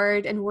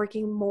hard and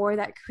working more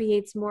that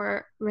creates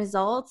more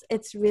results.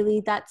 It's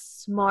really that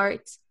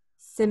smart,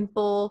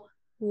 simple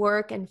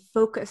work and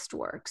focused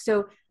work.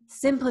 So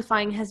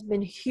simplifying has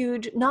been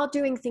huge, not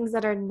doing things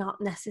that are not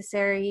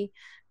necessary,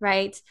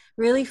 right?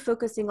 Really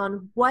focusing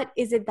on what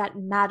is it that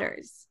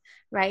matters,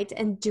 right?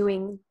 And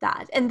doing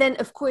that. And then,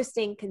 of course,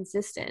 staying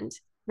consistent.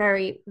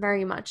 Very,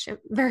 very much,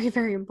 very,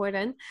 very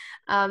important.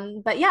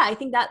 But yeah, I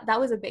think that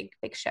was a big,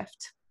 big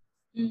shift.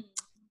 Mm.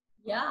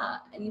 Yeah,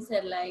 and you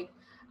said like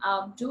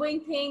doing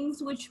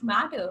things which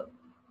matter.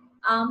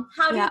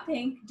 How do you Yeah.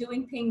 think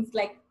doing things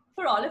like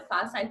for all of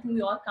us? I think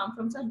we all come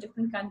from such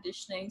different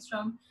conditionings,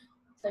 from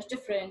such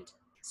different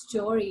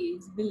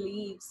stories,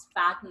 beliefs,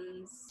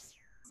 patterns,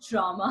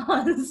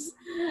 traumas.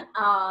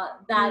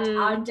 That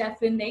our Mm,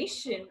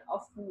 definition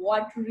of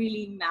what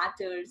really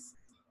matters.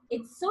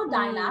 It's so mm,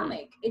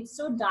 dynamic. It's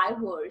so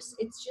diverse.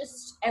 It's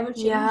just ever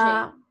changing,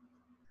 yeah,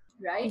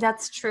 right?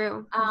 that's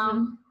true.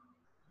 Um,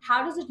 how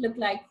does it look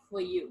like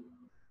for you?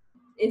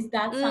 Is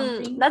that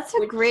something That's a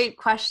which, great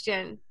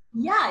question.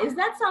 yeah, is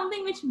that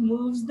something which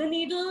moves the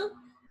needle?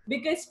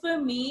 Because for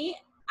me,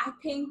 I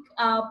think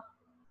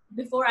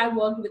before I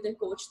worked with a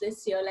coach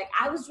this year, like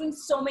I was doing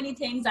so many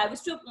things. I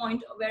was to a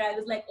point where I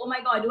was like, oh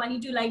my God, do I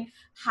need to like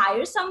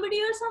hire somebody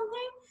or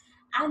something?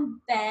 And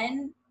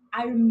then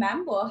I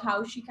remember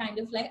how she kind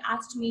of like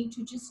asked me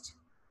to just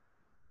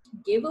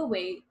give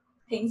away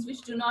things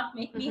which do not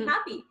make me Hmm.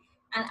 happy.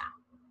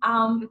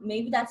 And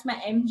maybe that's my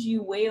MG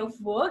way of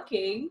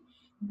working,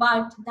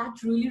 but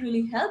that really,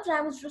 really helped.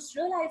 I was just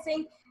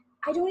realizing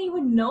I don't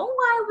even know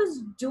why I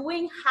was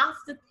doing half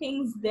the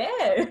things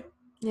there.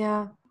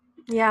 Yeah,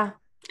 yeah,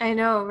 I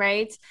know,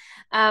 right?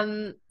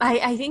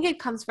 I think it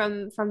comes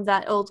from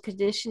that old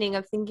conditioning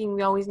of thinking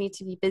we always need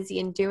to be busy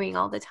and doing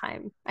all the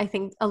time. I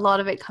think a lot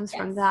of it comes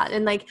from Yes. that.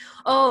 And like,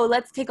 oh,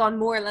 let's take on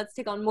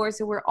more.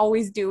 So we're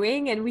always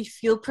doing and we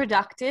feel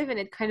productive, and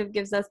it kind of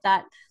gives us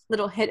that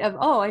little hit of,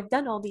 oh, I've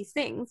done all these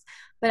things.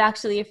 But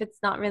actually, if it's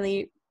not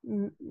really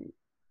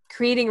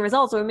creating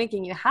results or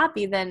making you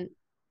happy, then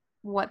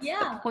what's the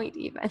Yeah. point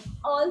even?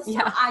 Also,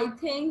 Yeah. I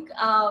think,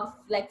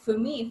 like for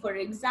me, for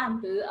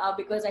example,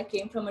 because I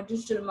came from a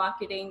digital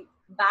marketing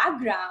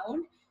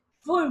background,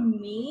 for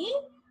me,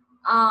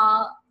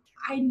 uh,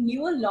 I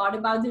knew a lot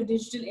about the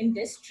digital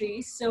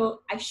industry,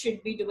 so I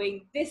should be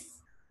doing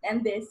this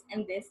and this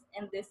and this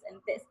and this and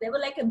this. There were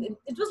like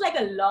it was like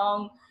a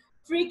long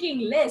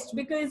freaking list,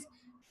 because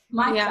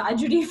my Yeah.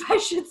 tragedy, if I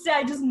should say,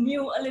 I just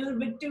knew a little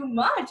bit too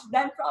much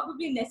than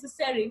probably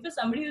necessary for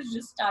somebody who's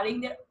just starting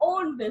their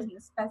own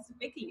business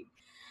specifically.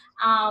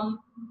 um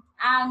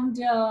and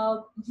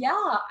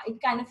yeah, it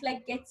kind of like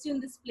gets you in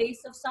this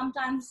place of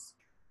sometimes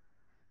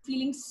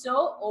feeling so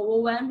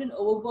overwhelmed and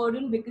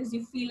overburdened, because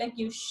you feel like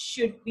you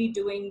should be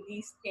doing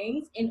these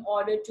things in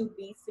order to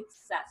be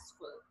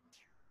successful.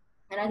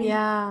 And I think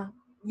Yeah.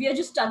 we are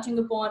just touching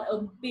upon a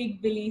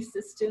big belief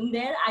system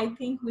there, I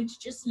think, which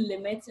just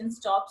limits and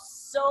stops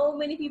so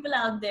many people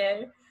out there,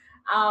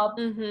 uh,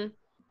 Mm-hmm.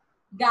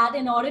 that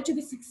in order to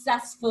be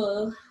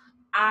successful,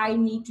 I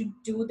need to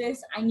do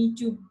this, I need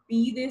to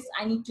be this,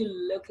 I need to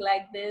look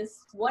like this.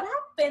 What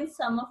have been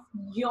some of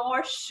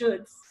your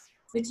shoulds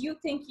that you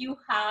think you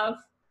have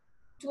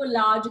to a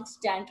large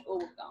extent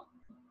overcome?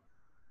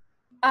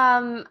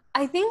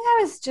 I think I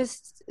was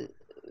just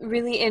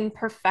really in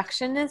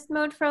perfectionist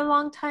mode for a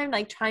long time,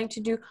 like trying to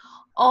do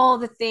all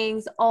the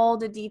things, all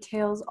the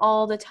details,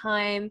 all the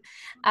time,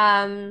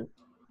 um,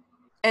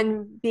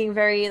 and being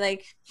very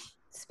like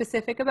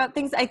specific about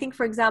things. I think,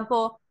 for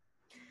example,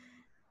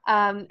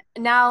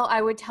 now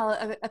I would tell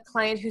a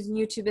client who's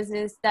new to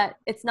business that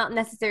it's not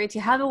necessary to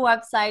have a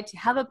website, to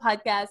have a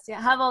podcast, to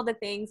have all the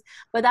things,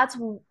 but that's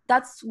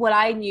what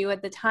I knew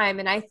at the time,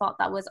 and I thought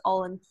that was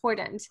all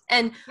important.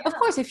 And of Yeah.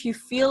 course, if you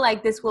feel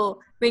like this will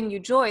bring you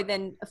joy,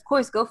 then of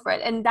course go for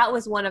it. And that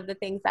was one of the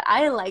things that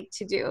I like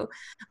to do.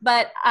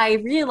 But I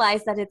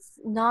realized that it's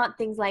not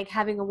things like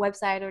having a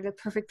website or the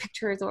perfect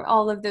pictures or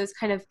all of those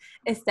kind of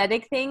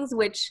aesthetic things,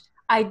 which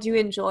I do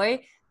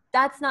enjoy.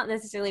 That's not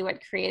necessarily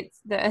what creates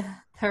the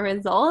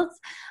results.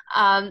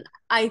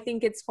 I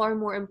think it's far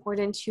more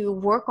important to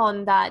work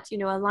on that,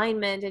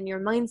 alignment and your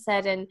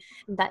mindset and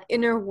that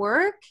inner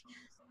work.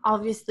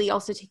 Obviously,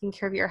 also taking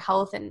care of your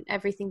health and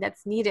everything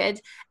that's needed,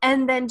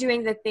 and then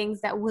doing the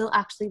things that will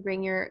actually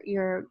bring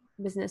your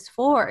business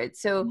forward.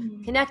 So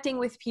Mhm. connecting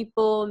with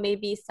people,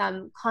 maybe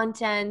some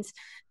content,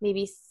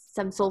 maybe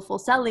some soulful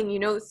selling,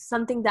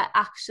 something that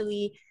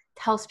actually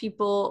tells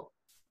people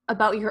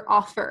about your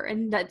offer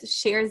and that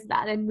shares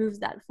that and moves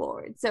that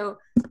forward. So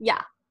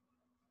yeah,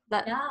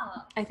 that Yeah.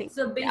 I think,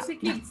 So yeah,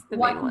 basically, that's the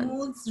main what ones.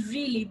 moves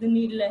really the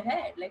needle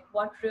ahead, like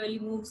what really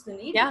moves the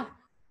needle, Yeah.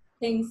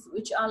 things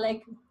which are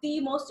like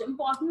the most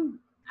important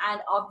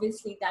And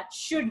obviously that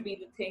should be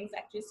the things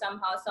actually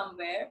somehow,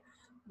 somewhere,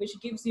 which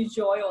gives you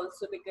joy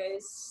also,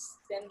 because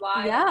then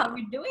why Yeah, are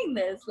we doing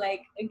this?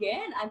 Like,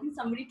 again, I think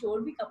somebody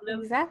told me a couple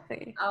of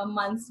exactly.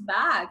 months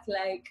back,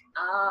 like,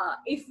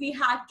 if we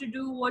had to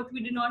do what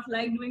we did not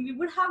like doing, we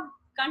would have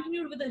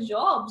continued with the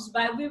jobs.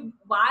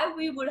 Why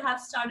we would have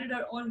started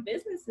our own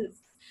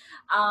businesses?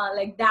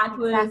 Like, that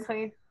was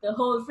Exactly. the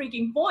whole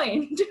freaking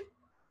point.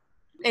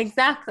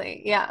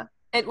 Exactly. Yeah,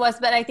 it was.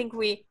 But I think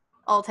we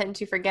all tend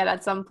to forget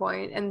at some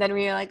point, and then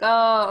we're like,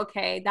 oh,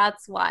 okay,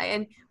 that's why.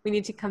 And we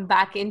need to come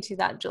back into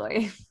that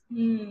joy.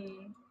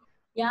 Hmm.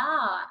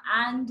 Yeah,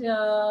 and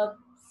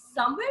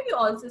somewhere you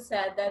also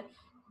said that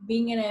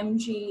being an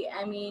MG,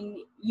 I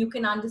mean, you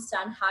can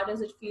understand how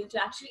does it feel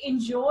to actually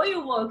enjoy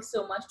your work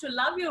so much, to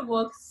love your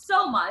work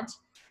so much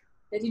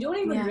that you don't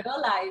even Yeah.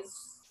 realize,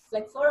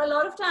 like, for a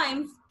lot of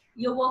times,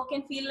 your work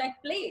can feel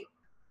like play.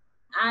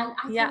 And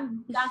I Yeah.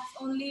 think that's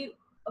only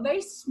a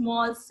very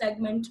small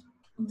segment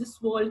of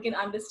this world can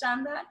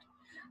understand that.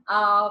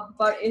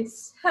 But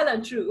it's hella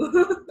true.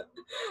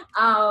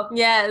 uh,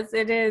 Yes,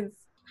 it is.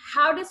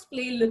 how does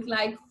play look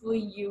like for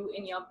you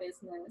in your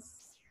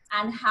business,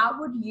 and how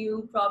would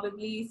you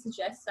probably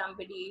suggest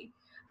somebody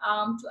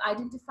to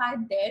identify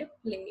their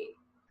play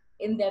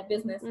in their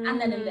business and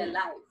then in their Mm.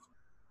 life?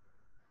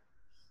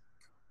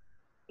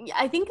 Yeah,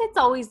 I think it's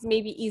always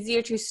maybe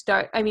easier to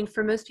start. I mean,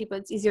 for most people,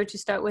 it's easier to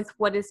start with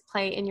what is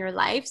play in your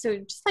life. So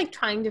just like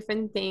trying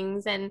different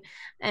things and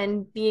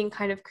being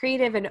kind of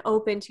creative and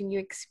open to new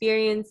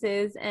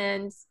experiences,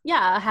 and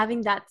yeah,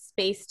 having that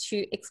space to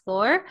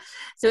explore.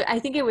 So I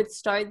think it would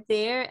start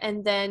there,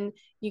 and then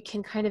you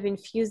can kind of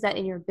infuse that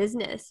in your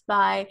business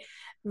by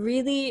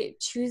really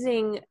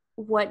choosing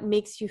what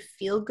makes you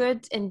feel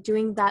good and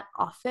doing that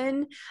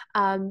often.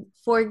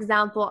 For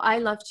example,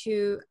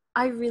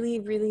 I really,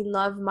 really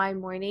love my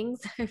mornings.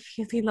 I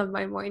really love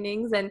my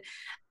mornings. And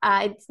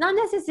it's not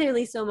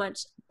necessarily so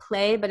much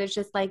play, but it's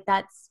just like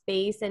that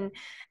space and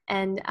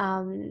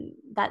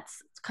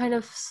that's kind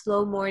of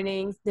slow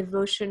mornings,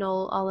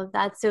 devotional, all of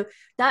that. So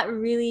that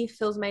really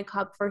fills my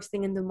cup first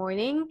thing in the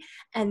morning.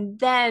 And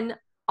then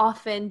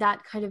often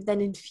that kind of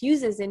then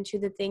infuses into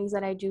the things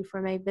that I do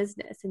for my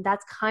business. And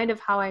that's kind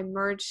of how I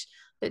merge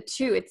the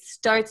two. It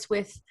starts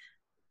with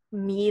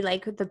me,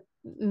 like the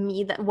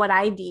me, that what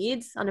I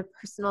need on a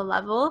personal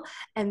level,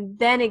 and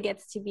then it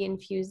gets to be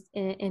infused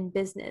in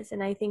business.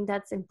 And I think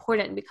that's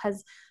important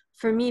because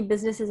for me,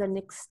 business is an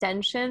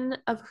extension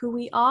of who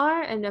we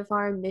are and of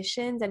our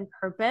missions and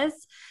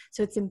purpose.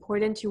 So it's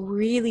important to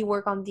really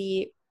work on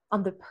the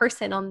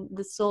person, on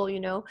the soul,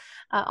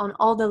 on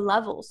all the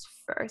levels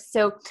first.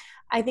 So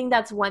I think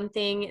that's one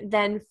thing.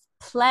 Then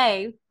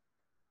play,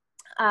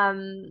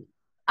 um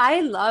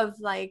I love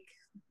like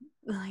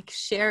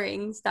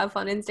sharing stuff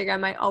on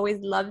Instagram. I always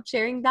loved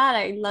sharing that.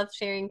 I love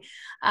sharing,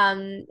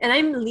 and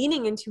I'm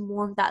leaning into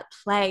more of that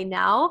play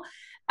now.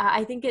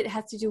 I think it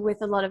has to do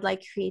with a lot of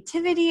like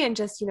creativity and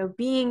just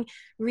being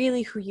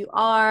really who you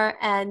are.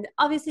 And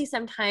obviously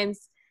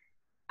sometimes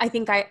I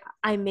think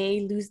I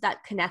may lose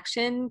that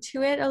connection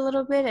to it a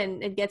little bit,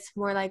 and it gets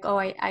more like, oh,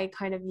 I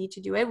kind of need to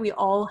do it. We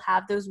all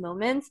have those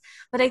moments.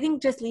 But I think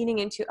just leaning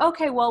into,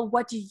 okay, well,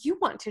 what do you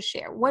want to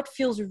share? What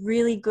feels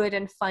really good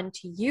and fun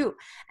to you?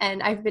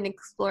 And I've been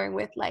exploring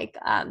with like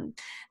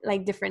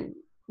different,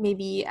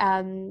 maybe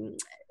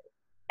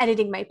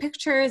editing my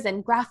pictures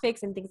and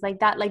graphics and things like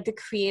that. Like the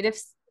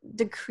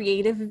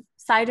creative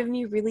side of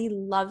me really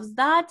loves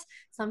that.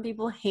 Some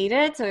people hate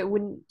it, so it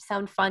wouldn't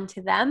sound fun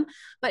to them.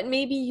 But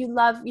maybe you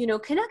love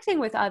connecting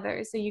with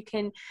others, so you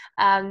can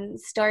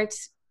start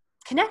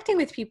connecting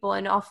with people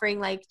and offering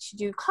like to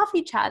do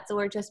coffee chats,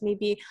 or just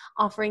maybe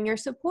offering your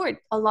support.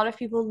 A lot of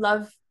people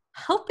love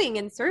helping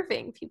and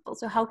serving people,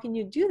 so how can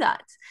you do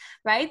that,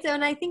 right?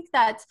 And I think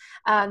that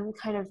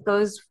kind of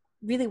goes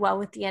really well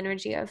with the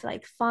energy of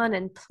like fun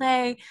and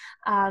play,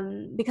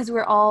 because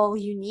we're all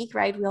unique,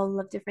 right? We all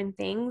love different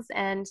things.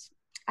 And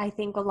I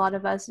think a lot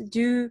of us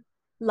do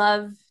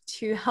love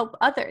to help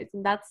others.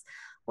 And that's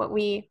what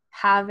we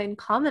have in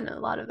common, a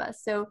lot of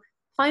us. So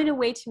find a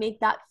way to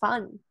make that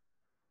fun,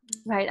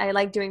 right? I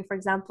like doing, for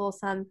example,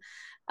 some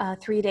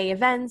 3-day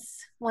events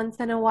once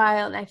in a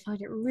while. And I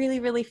find it really,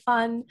 really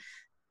fun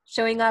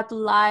showing up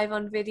live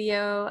on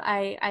video.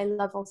 I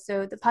love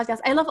also the podcast.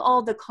 I love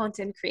all the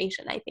content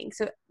creation, I think.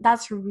 So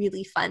that's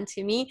really fun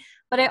to me,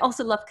 but I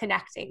also love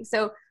connecting.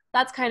 So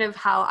that's kind of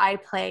how I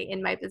play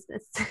in my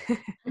business.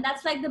 And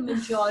that's like the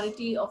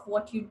majority of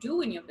what you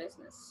do in your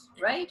business,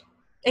 right?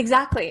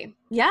 Exactly.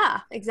 Yeah,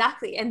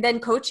 exactly. And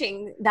then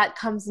coaching, that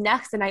comes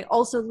next. And I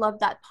also love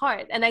that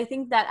part. And I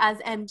think that as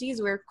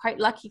MGs, we're quite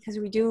lucky because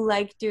we do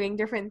like doing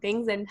different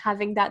things and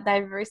having that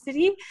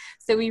diversity.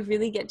 So we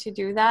really get to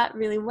do that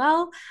really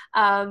well.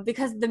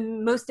 Because the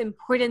most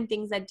important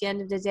things at the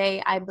end of the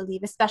day, I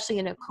believe, especially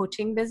in a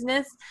coaching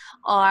business,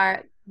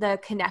 are the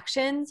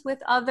connections with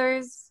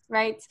others,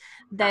 right?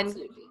 Then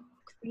Absolutely.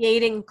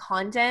 creating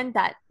content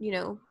that,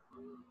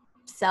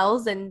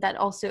 sells and that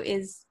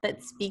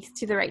speaks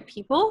to the right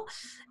people,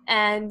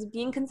 and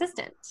being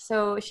consistent.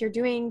 So if you're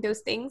doing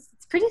those things,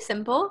 it's pretty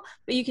simple,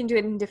 but you can do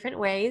it in different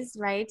ways,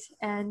 right?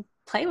 And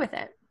play with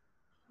it.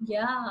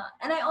 Yeah,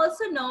 and I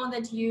also know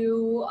that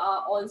you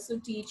also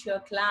teach your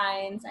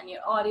clients and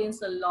your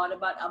audience a lot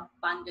about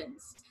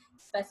abundance,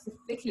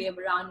 specifically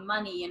around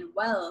money and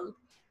wealth.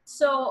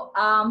 So,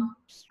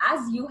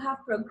 as you have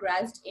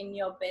progressed in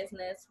your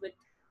business with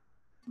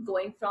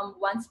going from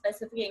one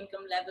specific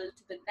income level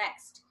to the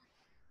next,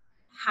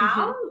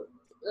 how, Mm-hmm.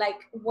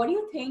 like, what do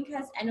you think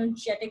has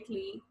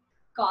energetically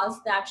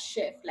caused that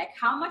shift? Like,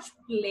 how much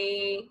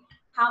play,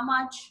 how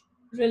much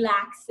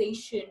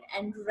relaxation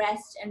and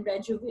rest and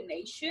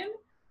rejuvenation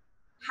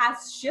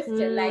has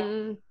shifted, like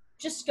Mm,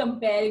 just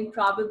comparing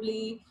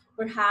probably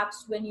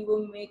perhaps when you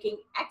were making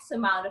X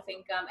amount of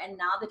income and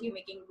now that you're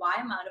making Y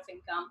amount of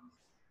income,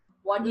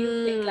 what do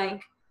you think like mm,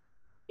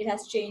 it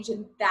has changed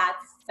in that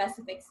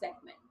specific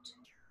segment?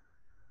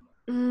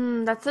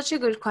 that's such a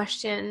good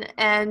question.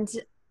 And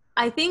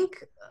I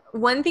think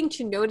one thing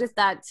to note is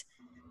that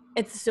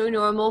it's so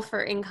normal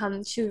for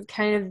income to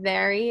kind of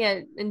vary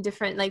in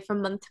different, like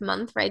from month to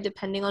month, right?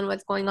 Depending on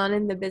what's going on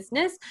in the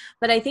business.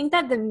 But I think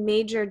that the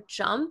major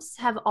jumps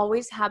have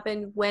always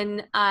happened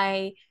when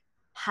I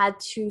had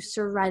to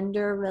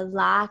surrender,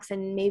 relax,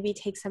 and maybe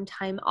take some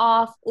time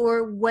off,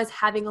 or was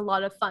having a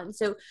lot of fun.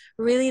 So,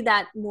 really,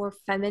 that more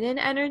feminine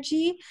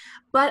energy,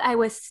 but I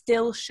was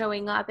still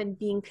showing up and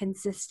being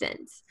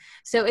consistent.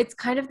 So, it's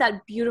kind of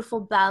that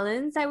beautiful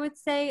balance, I would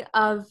say,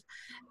 of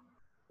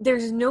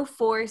there's no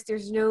force,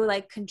 there's no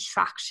like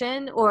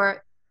contraction,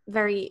 or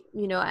very,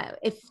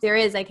 if there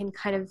is, I can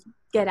kind of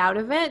get out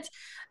of it.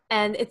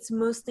 And it's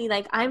mostly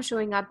like I'm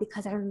showing up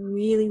because I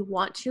really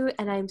want to,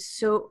 and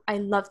I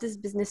love this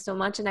business so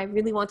much, and I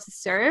really want to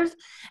serve.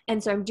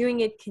 And so I'm doing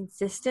it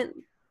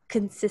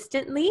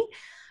consistently,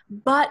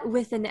 but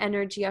with an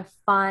energy of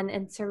fun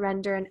and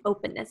surrender and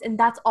openness. And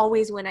that's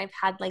always when I've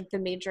had like the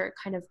major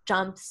kind of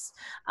jumps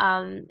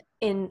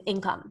in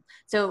income.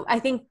 So I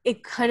think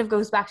it kind of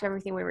goes back to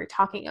everything we were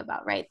talking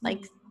about, right?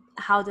 Like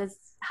how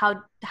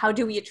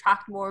do we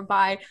attract more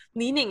by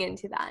leaning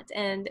into that?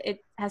 And it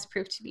has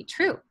proved to be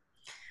true.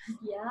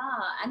 Yeah,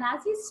 and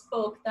as you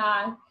spoke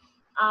that,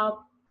 uh,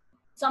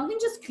 something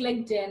just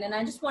clicked in, and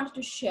I just wanted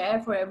to share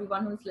for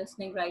everyone who's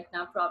listening right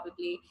now,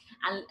 probably,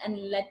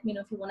 and let me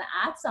know if you want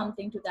to add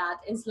something to that.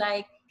 Is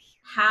like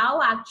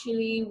how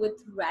actually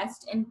with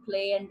rest and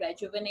play and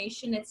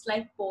rejuvenation, it's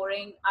like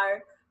pouring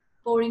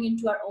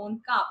into our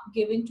own cup,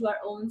 giving to our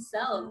own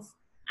selves.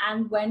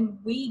 And when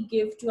we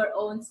give to our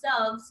own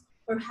selves,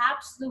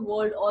 perhaps the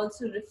world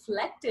also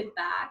reflected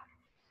back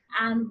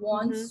and Mm-hmm.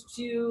 wants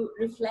to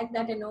reflect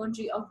that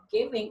energy of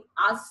giving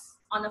us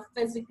on a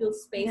physical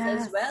space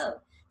as Yes.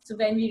 well. So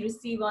when we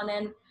receive on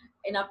an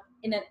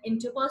in an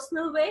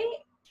interpersonal way,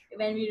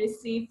 when we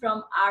receive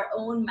from our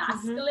own Mm-hmm.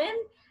 masculine,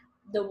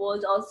 the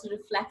world also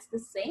reflects the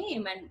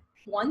same and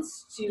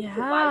wants to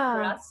provide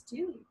for Yeah. us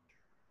too.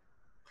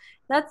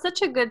 That's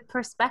such a good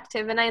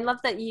perspective. And I love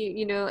that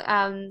you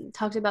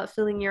talked about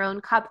filling your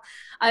own cup.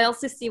 I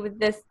also see with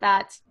this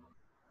that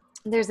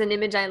there's an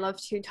image I love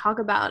to talk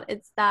about.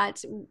 It's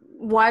that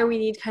why we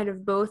need kind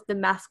of both the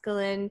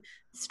masculine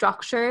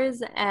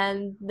structures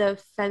and the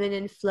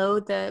feminine flow,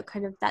 the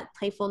kind of that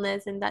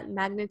playfulness and that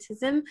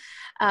magnetism.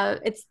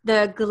 It's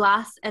the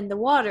glass and the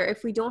water.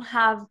 If we don't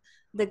have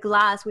the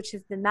glass, which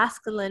is the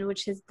masculine,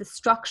 which is the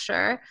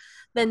structure,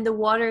 then the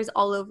water is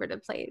all over the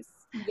place.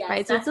 Yes,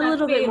 Right. So it's that's a my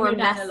little bit more favorite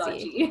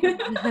messy. analogy.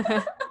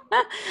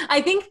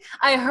 I think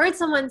I heard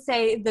someone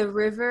say the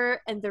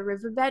river and the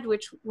riverbed,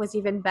 which was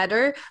even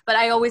better. But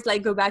I always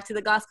like go back to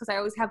the glass because I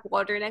always have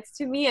water next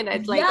to me, and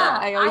it's like Yeah,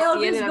 I I always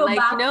see it, always and I'm go like,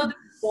 back to the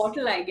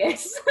bottle, I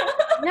guess.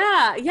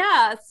 yeah,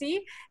 yeah.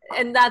 See,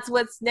 and that's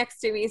what's next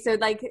to me. So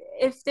like,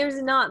 if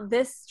there's not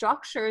this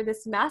structure,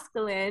 this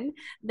masculine,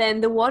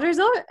 then the water's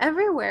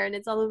everywhere, and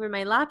it's all over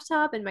my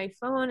laptop and my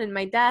phone and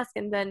my desk,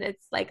 and then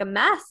it's like a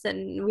mess,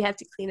 and we have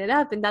to clean it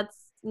up, and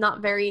that's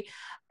not very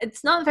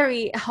it's not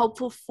very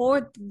helpful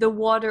for the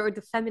water or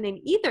the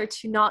feminine either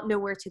to not know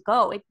where to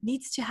go. It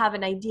needs to have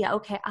an idea.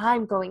 Okay,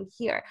 I'm going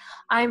here,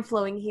 I'm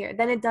flowing here.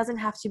 Then it doesn't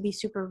have to be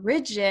super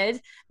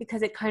rigid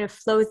because it kind of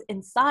flows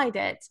inside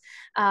it.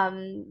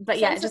 But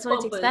yeah, I Sense just of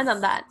wanted to expand on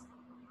purpose. that.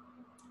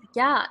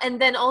 Yeah,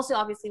 and then also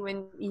obviously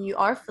when you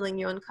are filling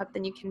your own cup,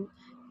 then you can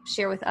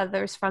share with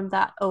others from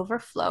that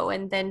overflow,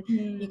 and then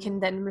you Hmm. can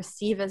then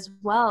receive as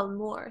well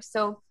more.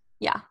 So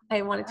yeah,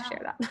 I wanted to Yeah.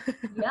 share that.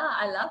 Yeah,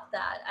 I love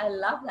that. I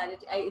love that.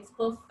 It's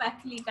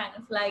perfectly kind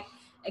of like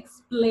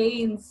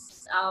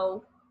explains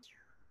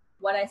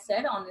what I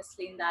said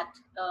honestly in that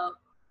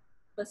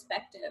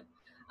perspective.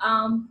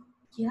 Um,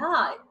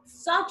 yeah,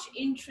 such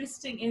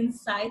interesting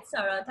insights,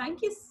 Sarah.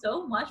 Thank you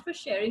so much for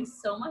sharing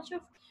so much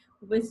of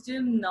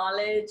wisdom,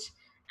 knowledge,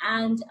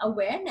 and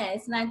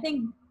awareness. And I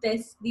think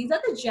these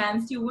are the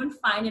gems you wouldn't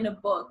find in a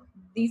book.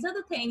 These are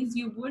the things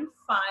you wouldn't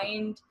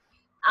find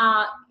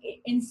uh,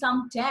 in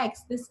some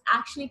text. This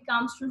actually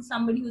comes from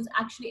somebody who's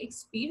actually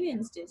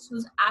experienced it,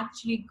 who's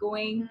actually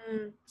going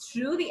Mm,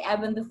 through the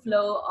ebb and the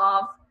flow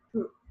of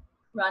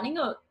running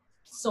a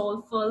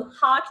soulful,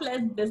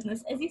 heart-led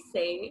business, as you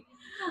say.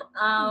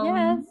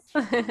 Yes.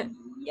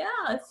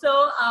 Yeah.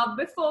 So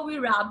before we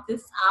wrap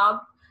this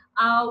up,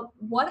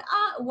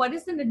 what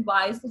is an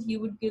advice that you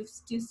would give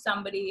to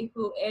somebody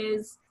who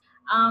is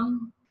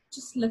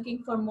just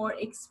looking for more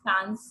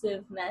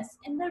expansiveness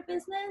in their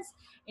business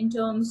in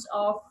terms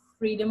of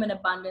freedom and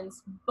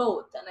abundance,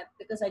 both? And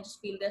because I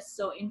just feel they're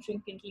so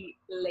intricately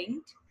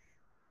linked.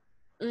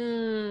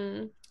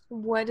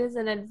 What is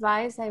an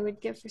advice I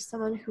would give for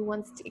someone who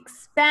wants to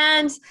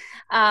expand?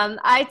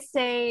 I'd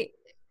say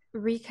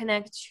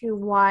reconnect to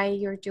why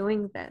you're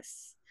doing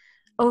this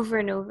over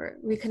and over.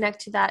 Reconnect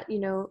to that,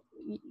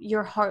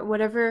 your heart,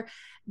 whatever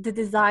the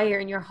desire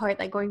in your heart,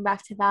 like going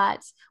back to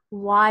that.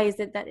 Why is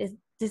it that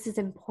this is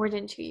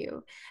important to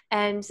you?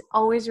 And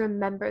always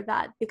remember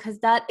that, because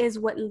that is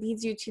what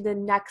leads you to the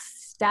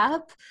next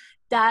step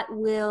that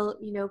will,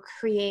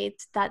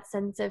 create that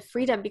sense of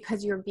freedom,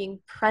 because you're being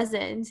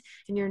present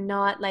and you're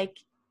not like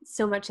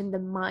so much in the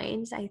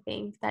mind. I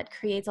think that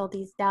creates all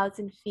these doubts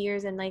and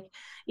fears, and like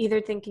either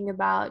thinking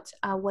about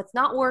what's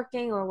not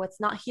working or what's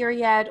not here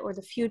yet, or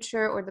the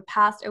future or the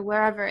past or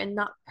wherever, and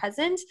not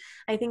present.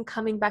 I think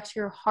coming back to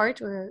your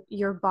heart or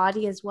your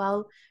body as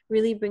well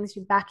really brings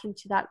you back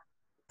into that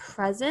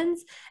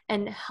presence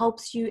and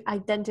helps you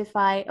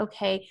identify,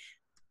 okay,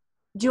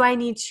 do I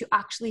need to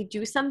actually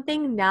do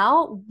something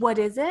now? What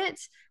is it?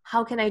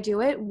 How can I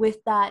do it with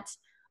that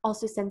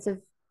also sense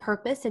of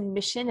purpose and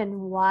mission and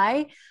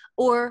why?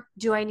 Or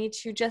do I need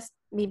to just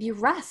maybe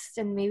rest,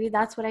 and maybe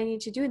that's what I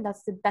need to do, and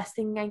that's the best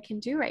thing I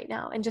can do right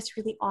now, and just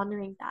really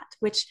honoring that,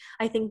 which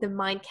I think the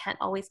mind can't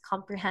always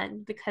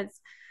comprehend because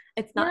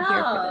it's not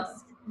here for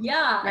this.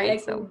 Yeah, right?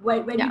 like So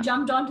when you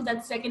jumped onto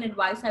that second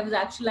advice, I was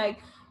actually like,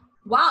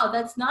 wow,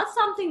 that's not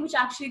something which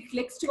actually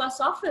clicks to us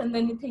often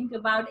when we think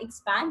about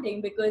expanding,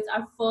 because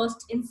our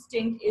first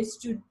instinct is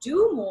to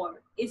do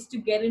more, is to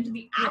get into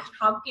the act.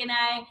 How can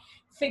I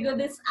figure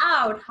this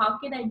out? How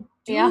can I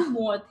do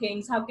more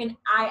things? How can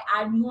I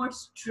add more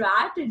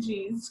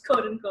strategies,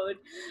 quote unquote?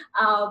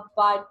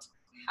 But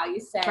how you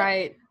said,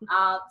 right.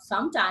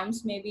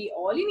 Sometimes maybe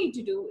all you need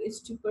to do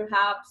is to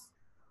perhaps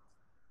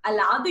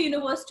allow the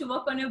universe to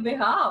work on your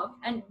behalf,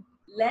 and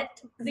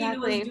let the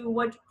universe do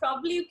what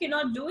probably you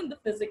cannot do in the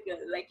physical.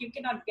 Like you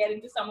cannot get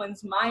into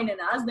someone's mind and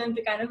ask them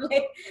to kind of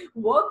like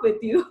work with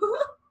you.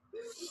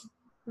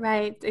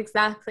 Right,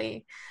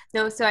 exactly.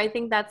 No, so I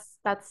think that's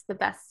the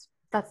best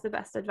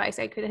advice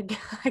I could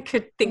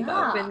think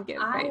of and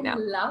give right now. I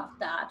love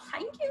that.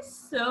 Thank you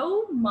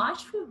so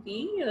much for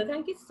being here.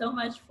 Thank you so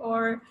much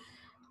for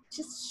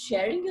just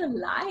sharing your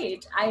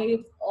light.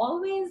 I've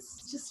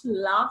always just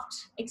loved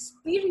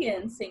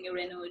experiencing your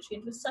energy.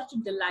 It was such a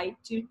delight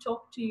to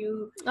talk to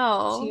you,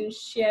 to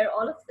share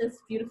all of this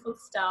beautiful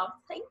stuff.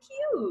 Thank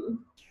you.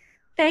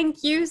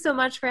 Thank you so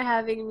much for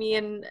having me.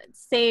 And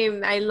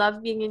same, I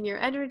love being in your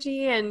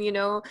energy, and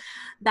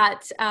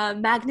that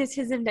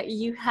magnetism that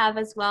you have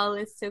as well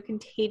is so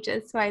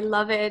contagious. So I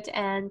love it.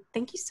 And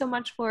thank you so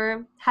much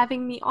for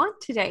having me on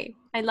today.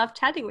 I love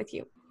chatting with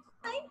you.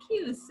 Thank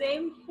you.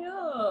 Same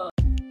here.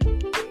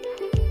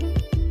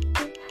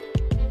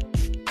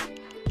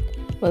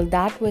 Well,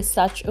 that was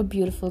such a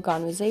beautiful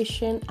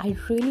conversation. I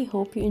really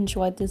hope you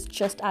enjoyed this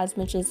just as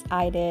much as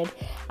I did.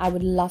 I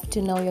would love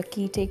to know your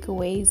key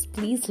takeaways.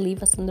 Please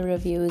leave us in the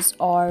reviews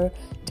or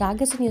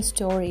tag us in your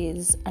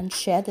stories and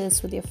share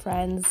this with your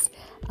friends.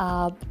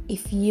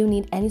 If you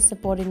need any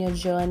support in your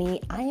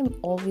journey, I am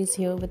always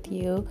here with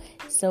you.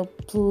 So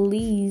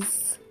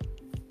please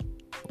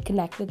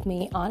connect with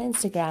me on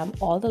Instagram.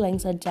 All the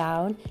links are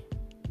down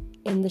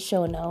in the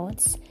show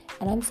notes.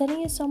 And I'm sending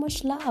you so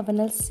much love,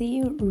 and I'll see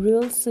you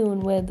real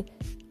soon with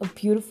a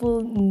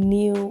beautiful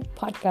new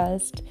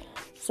podcast.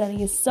 Sending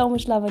you so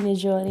much love on your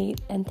journey,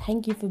 and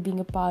thank you for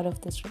being a part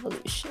of this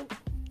revolution.